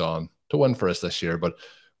goes on to win for us this year. But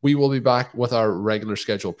we will be back with our regular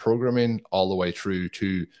schedule programming all the way through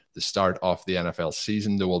to the start of the NFL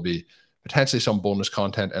season. There will be potentially some bonus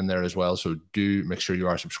content in there as well. So do make sure you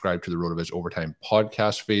are subscribed to the RotoViz Overtime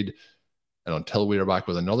podcast feed. And until we are back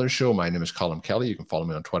with another show, my name is Colin Kelly. You can follow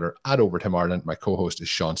me on Twitter at Overtime Ireland. My co-host is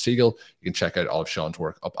Sean Siegel. You can check out all of Sean's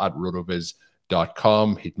work up at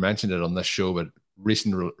rotoviz.com. He'd mentioned it on this show, but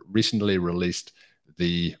recently released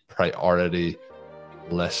the priority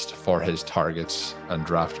list for his targets and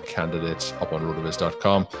draft candidates up on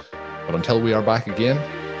rotoviz.com. But until we are back again,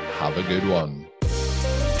 have a good one.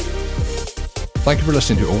 Thank you for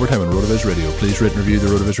listening to Overtime on RotoViz Radio. Please rate and review the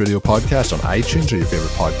RotoViz Radio podcast on iTunes or your favorite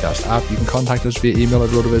podcast app. You can contact us via email at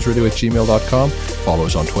rotovizradio@gmail.com. Follow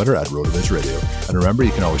us on Twitter at RotoViz Radio. And remember,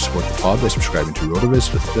 you can always support the pod by subscribing to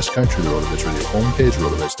RotoViz with a discount through the RotoViz Radio homepage,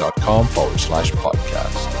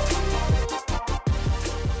 rotoviz.com/podcast.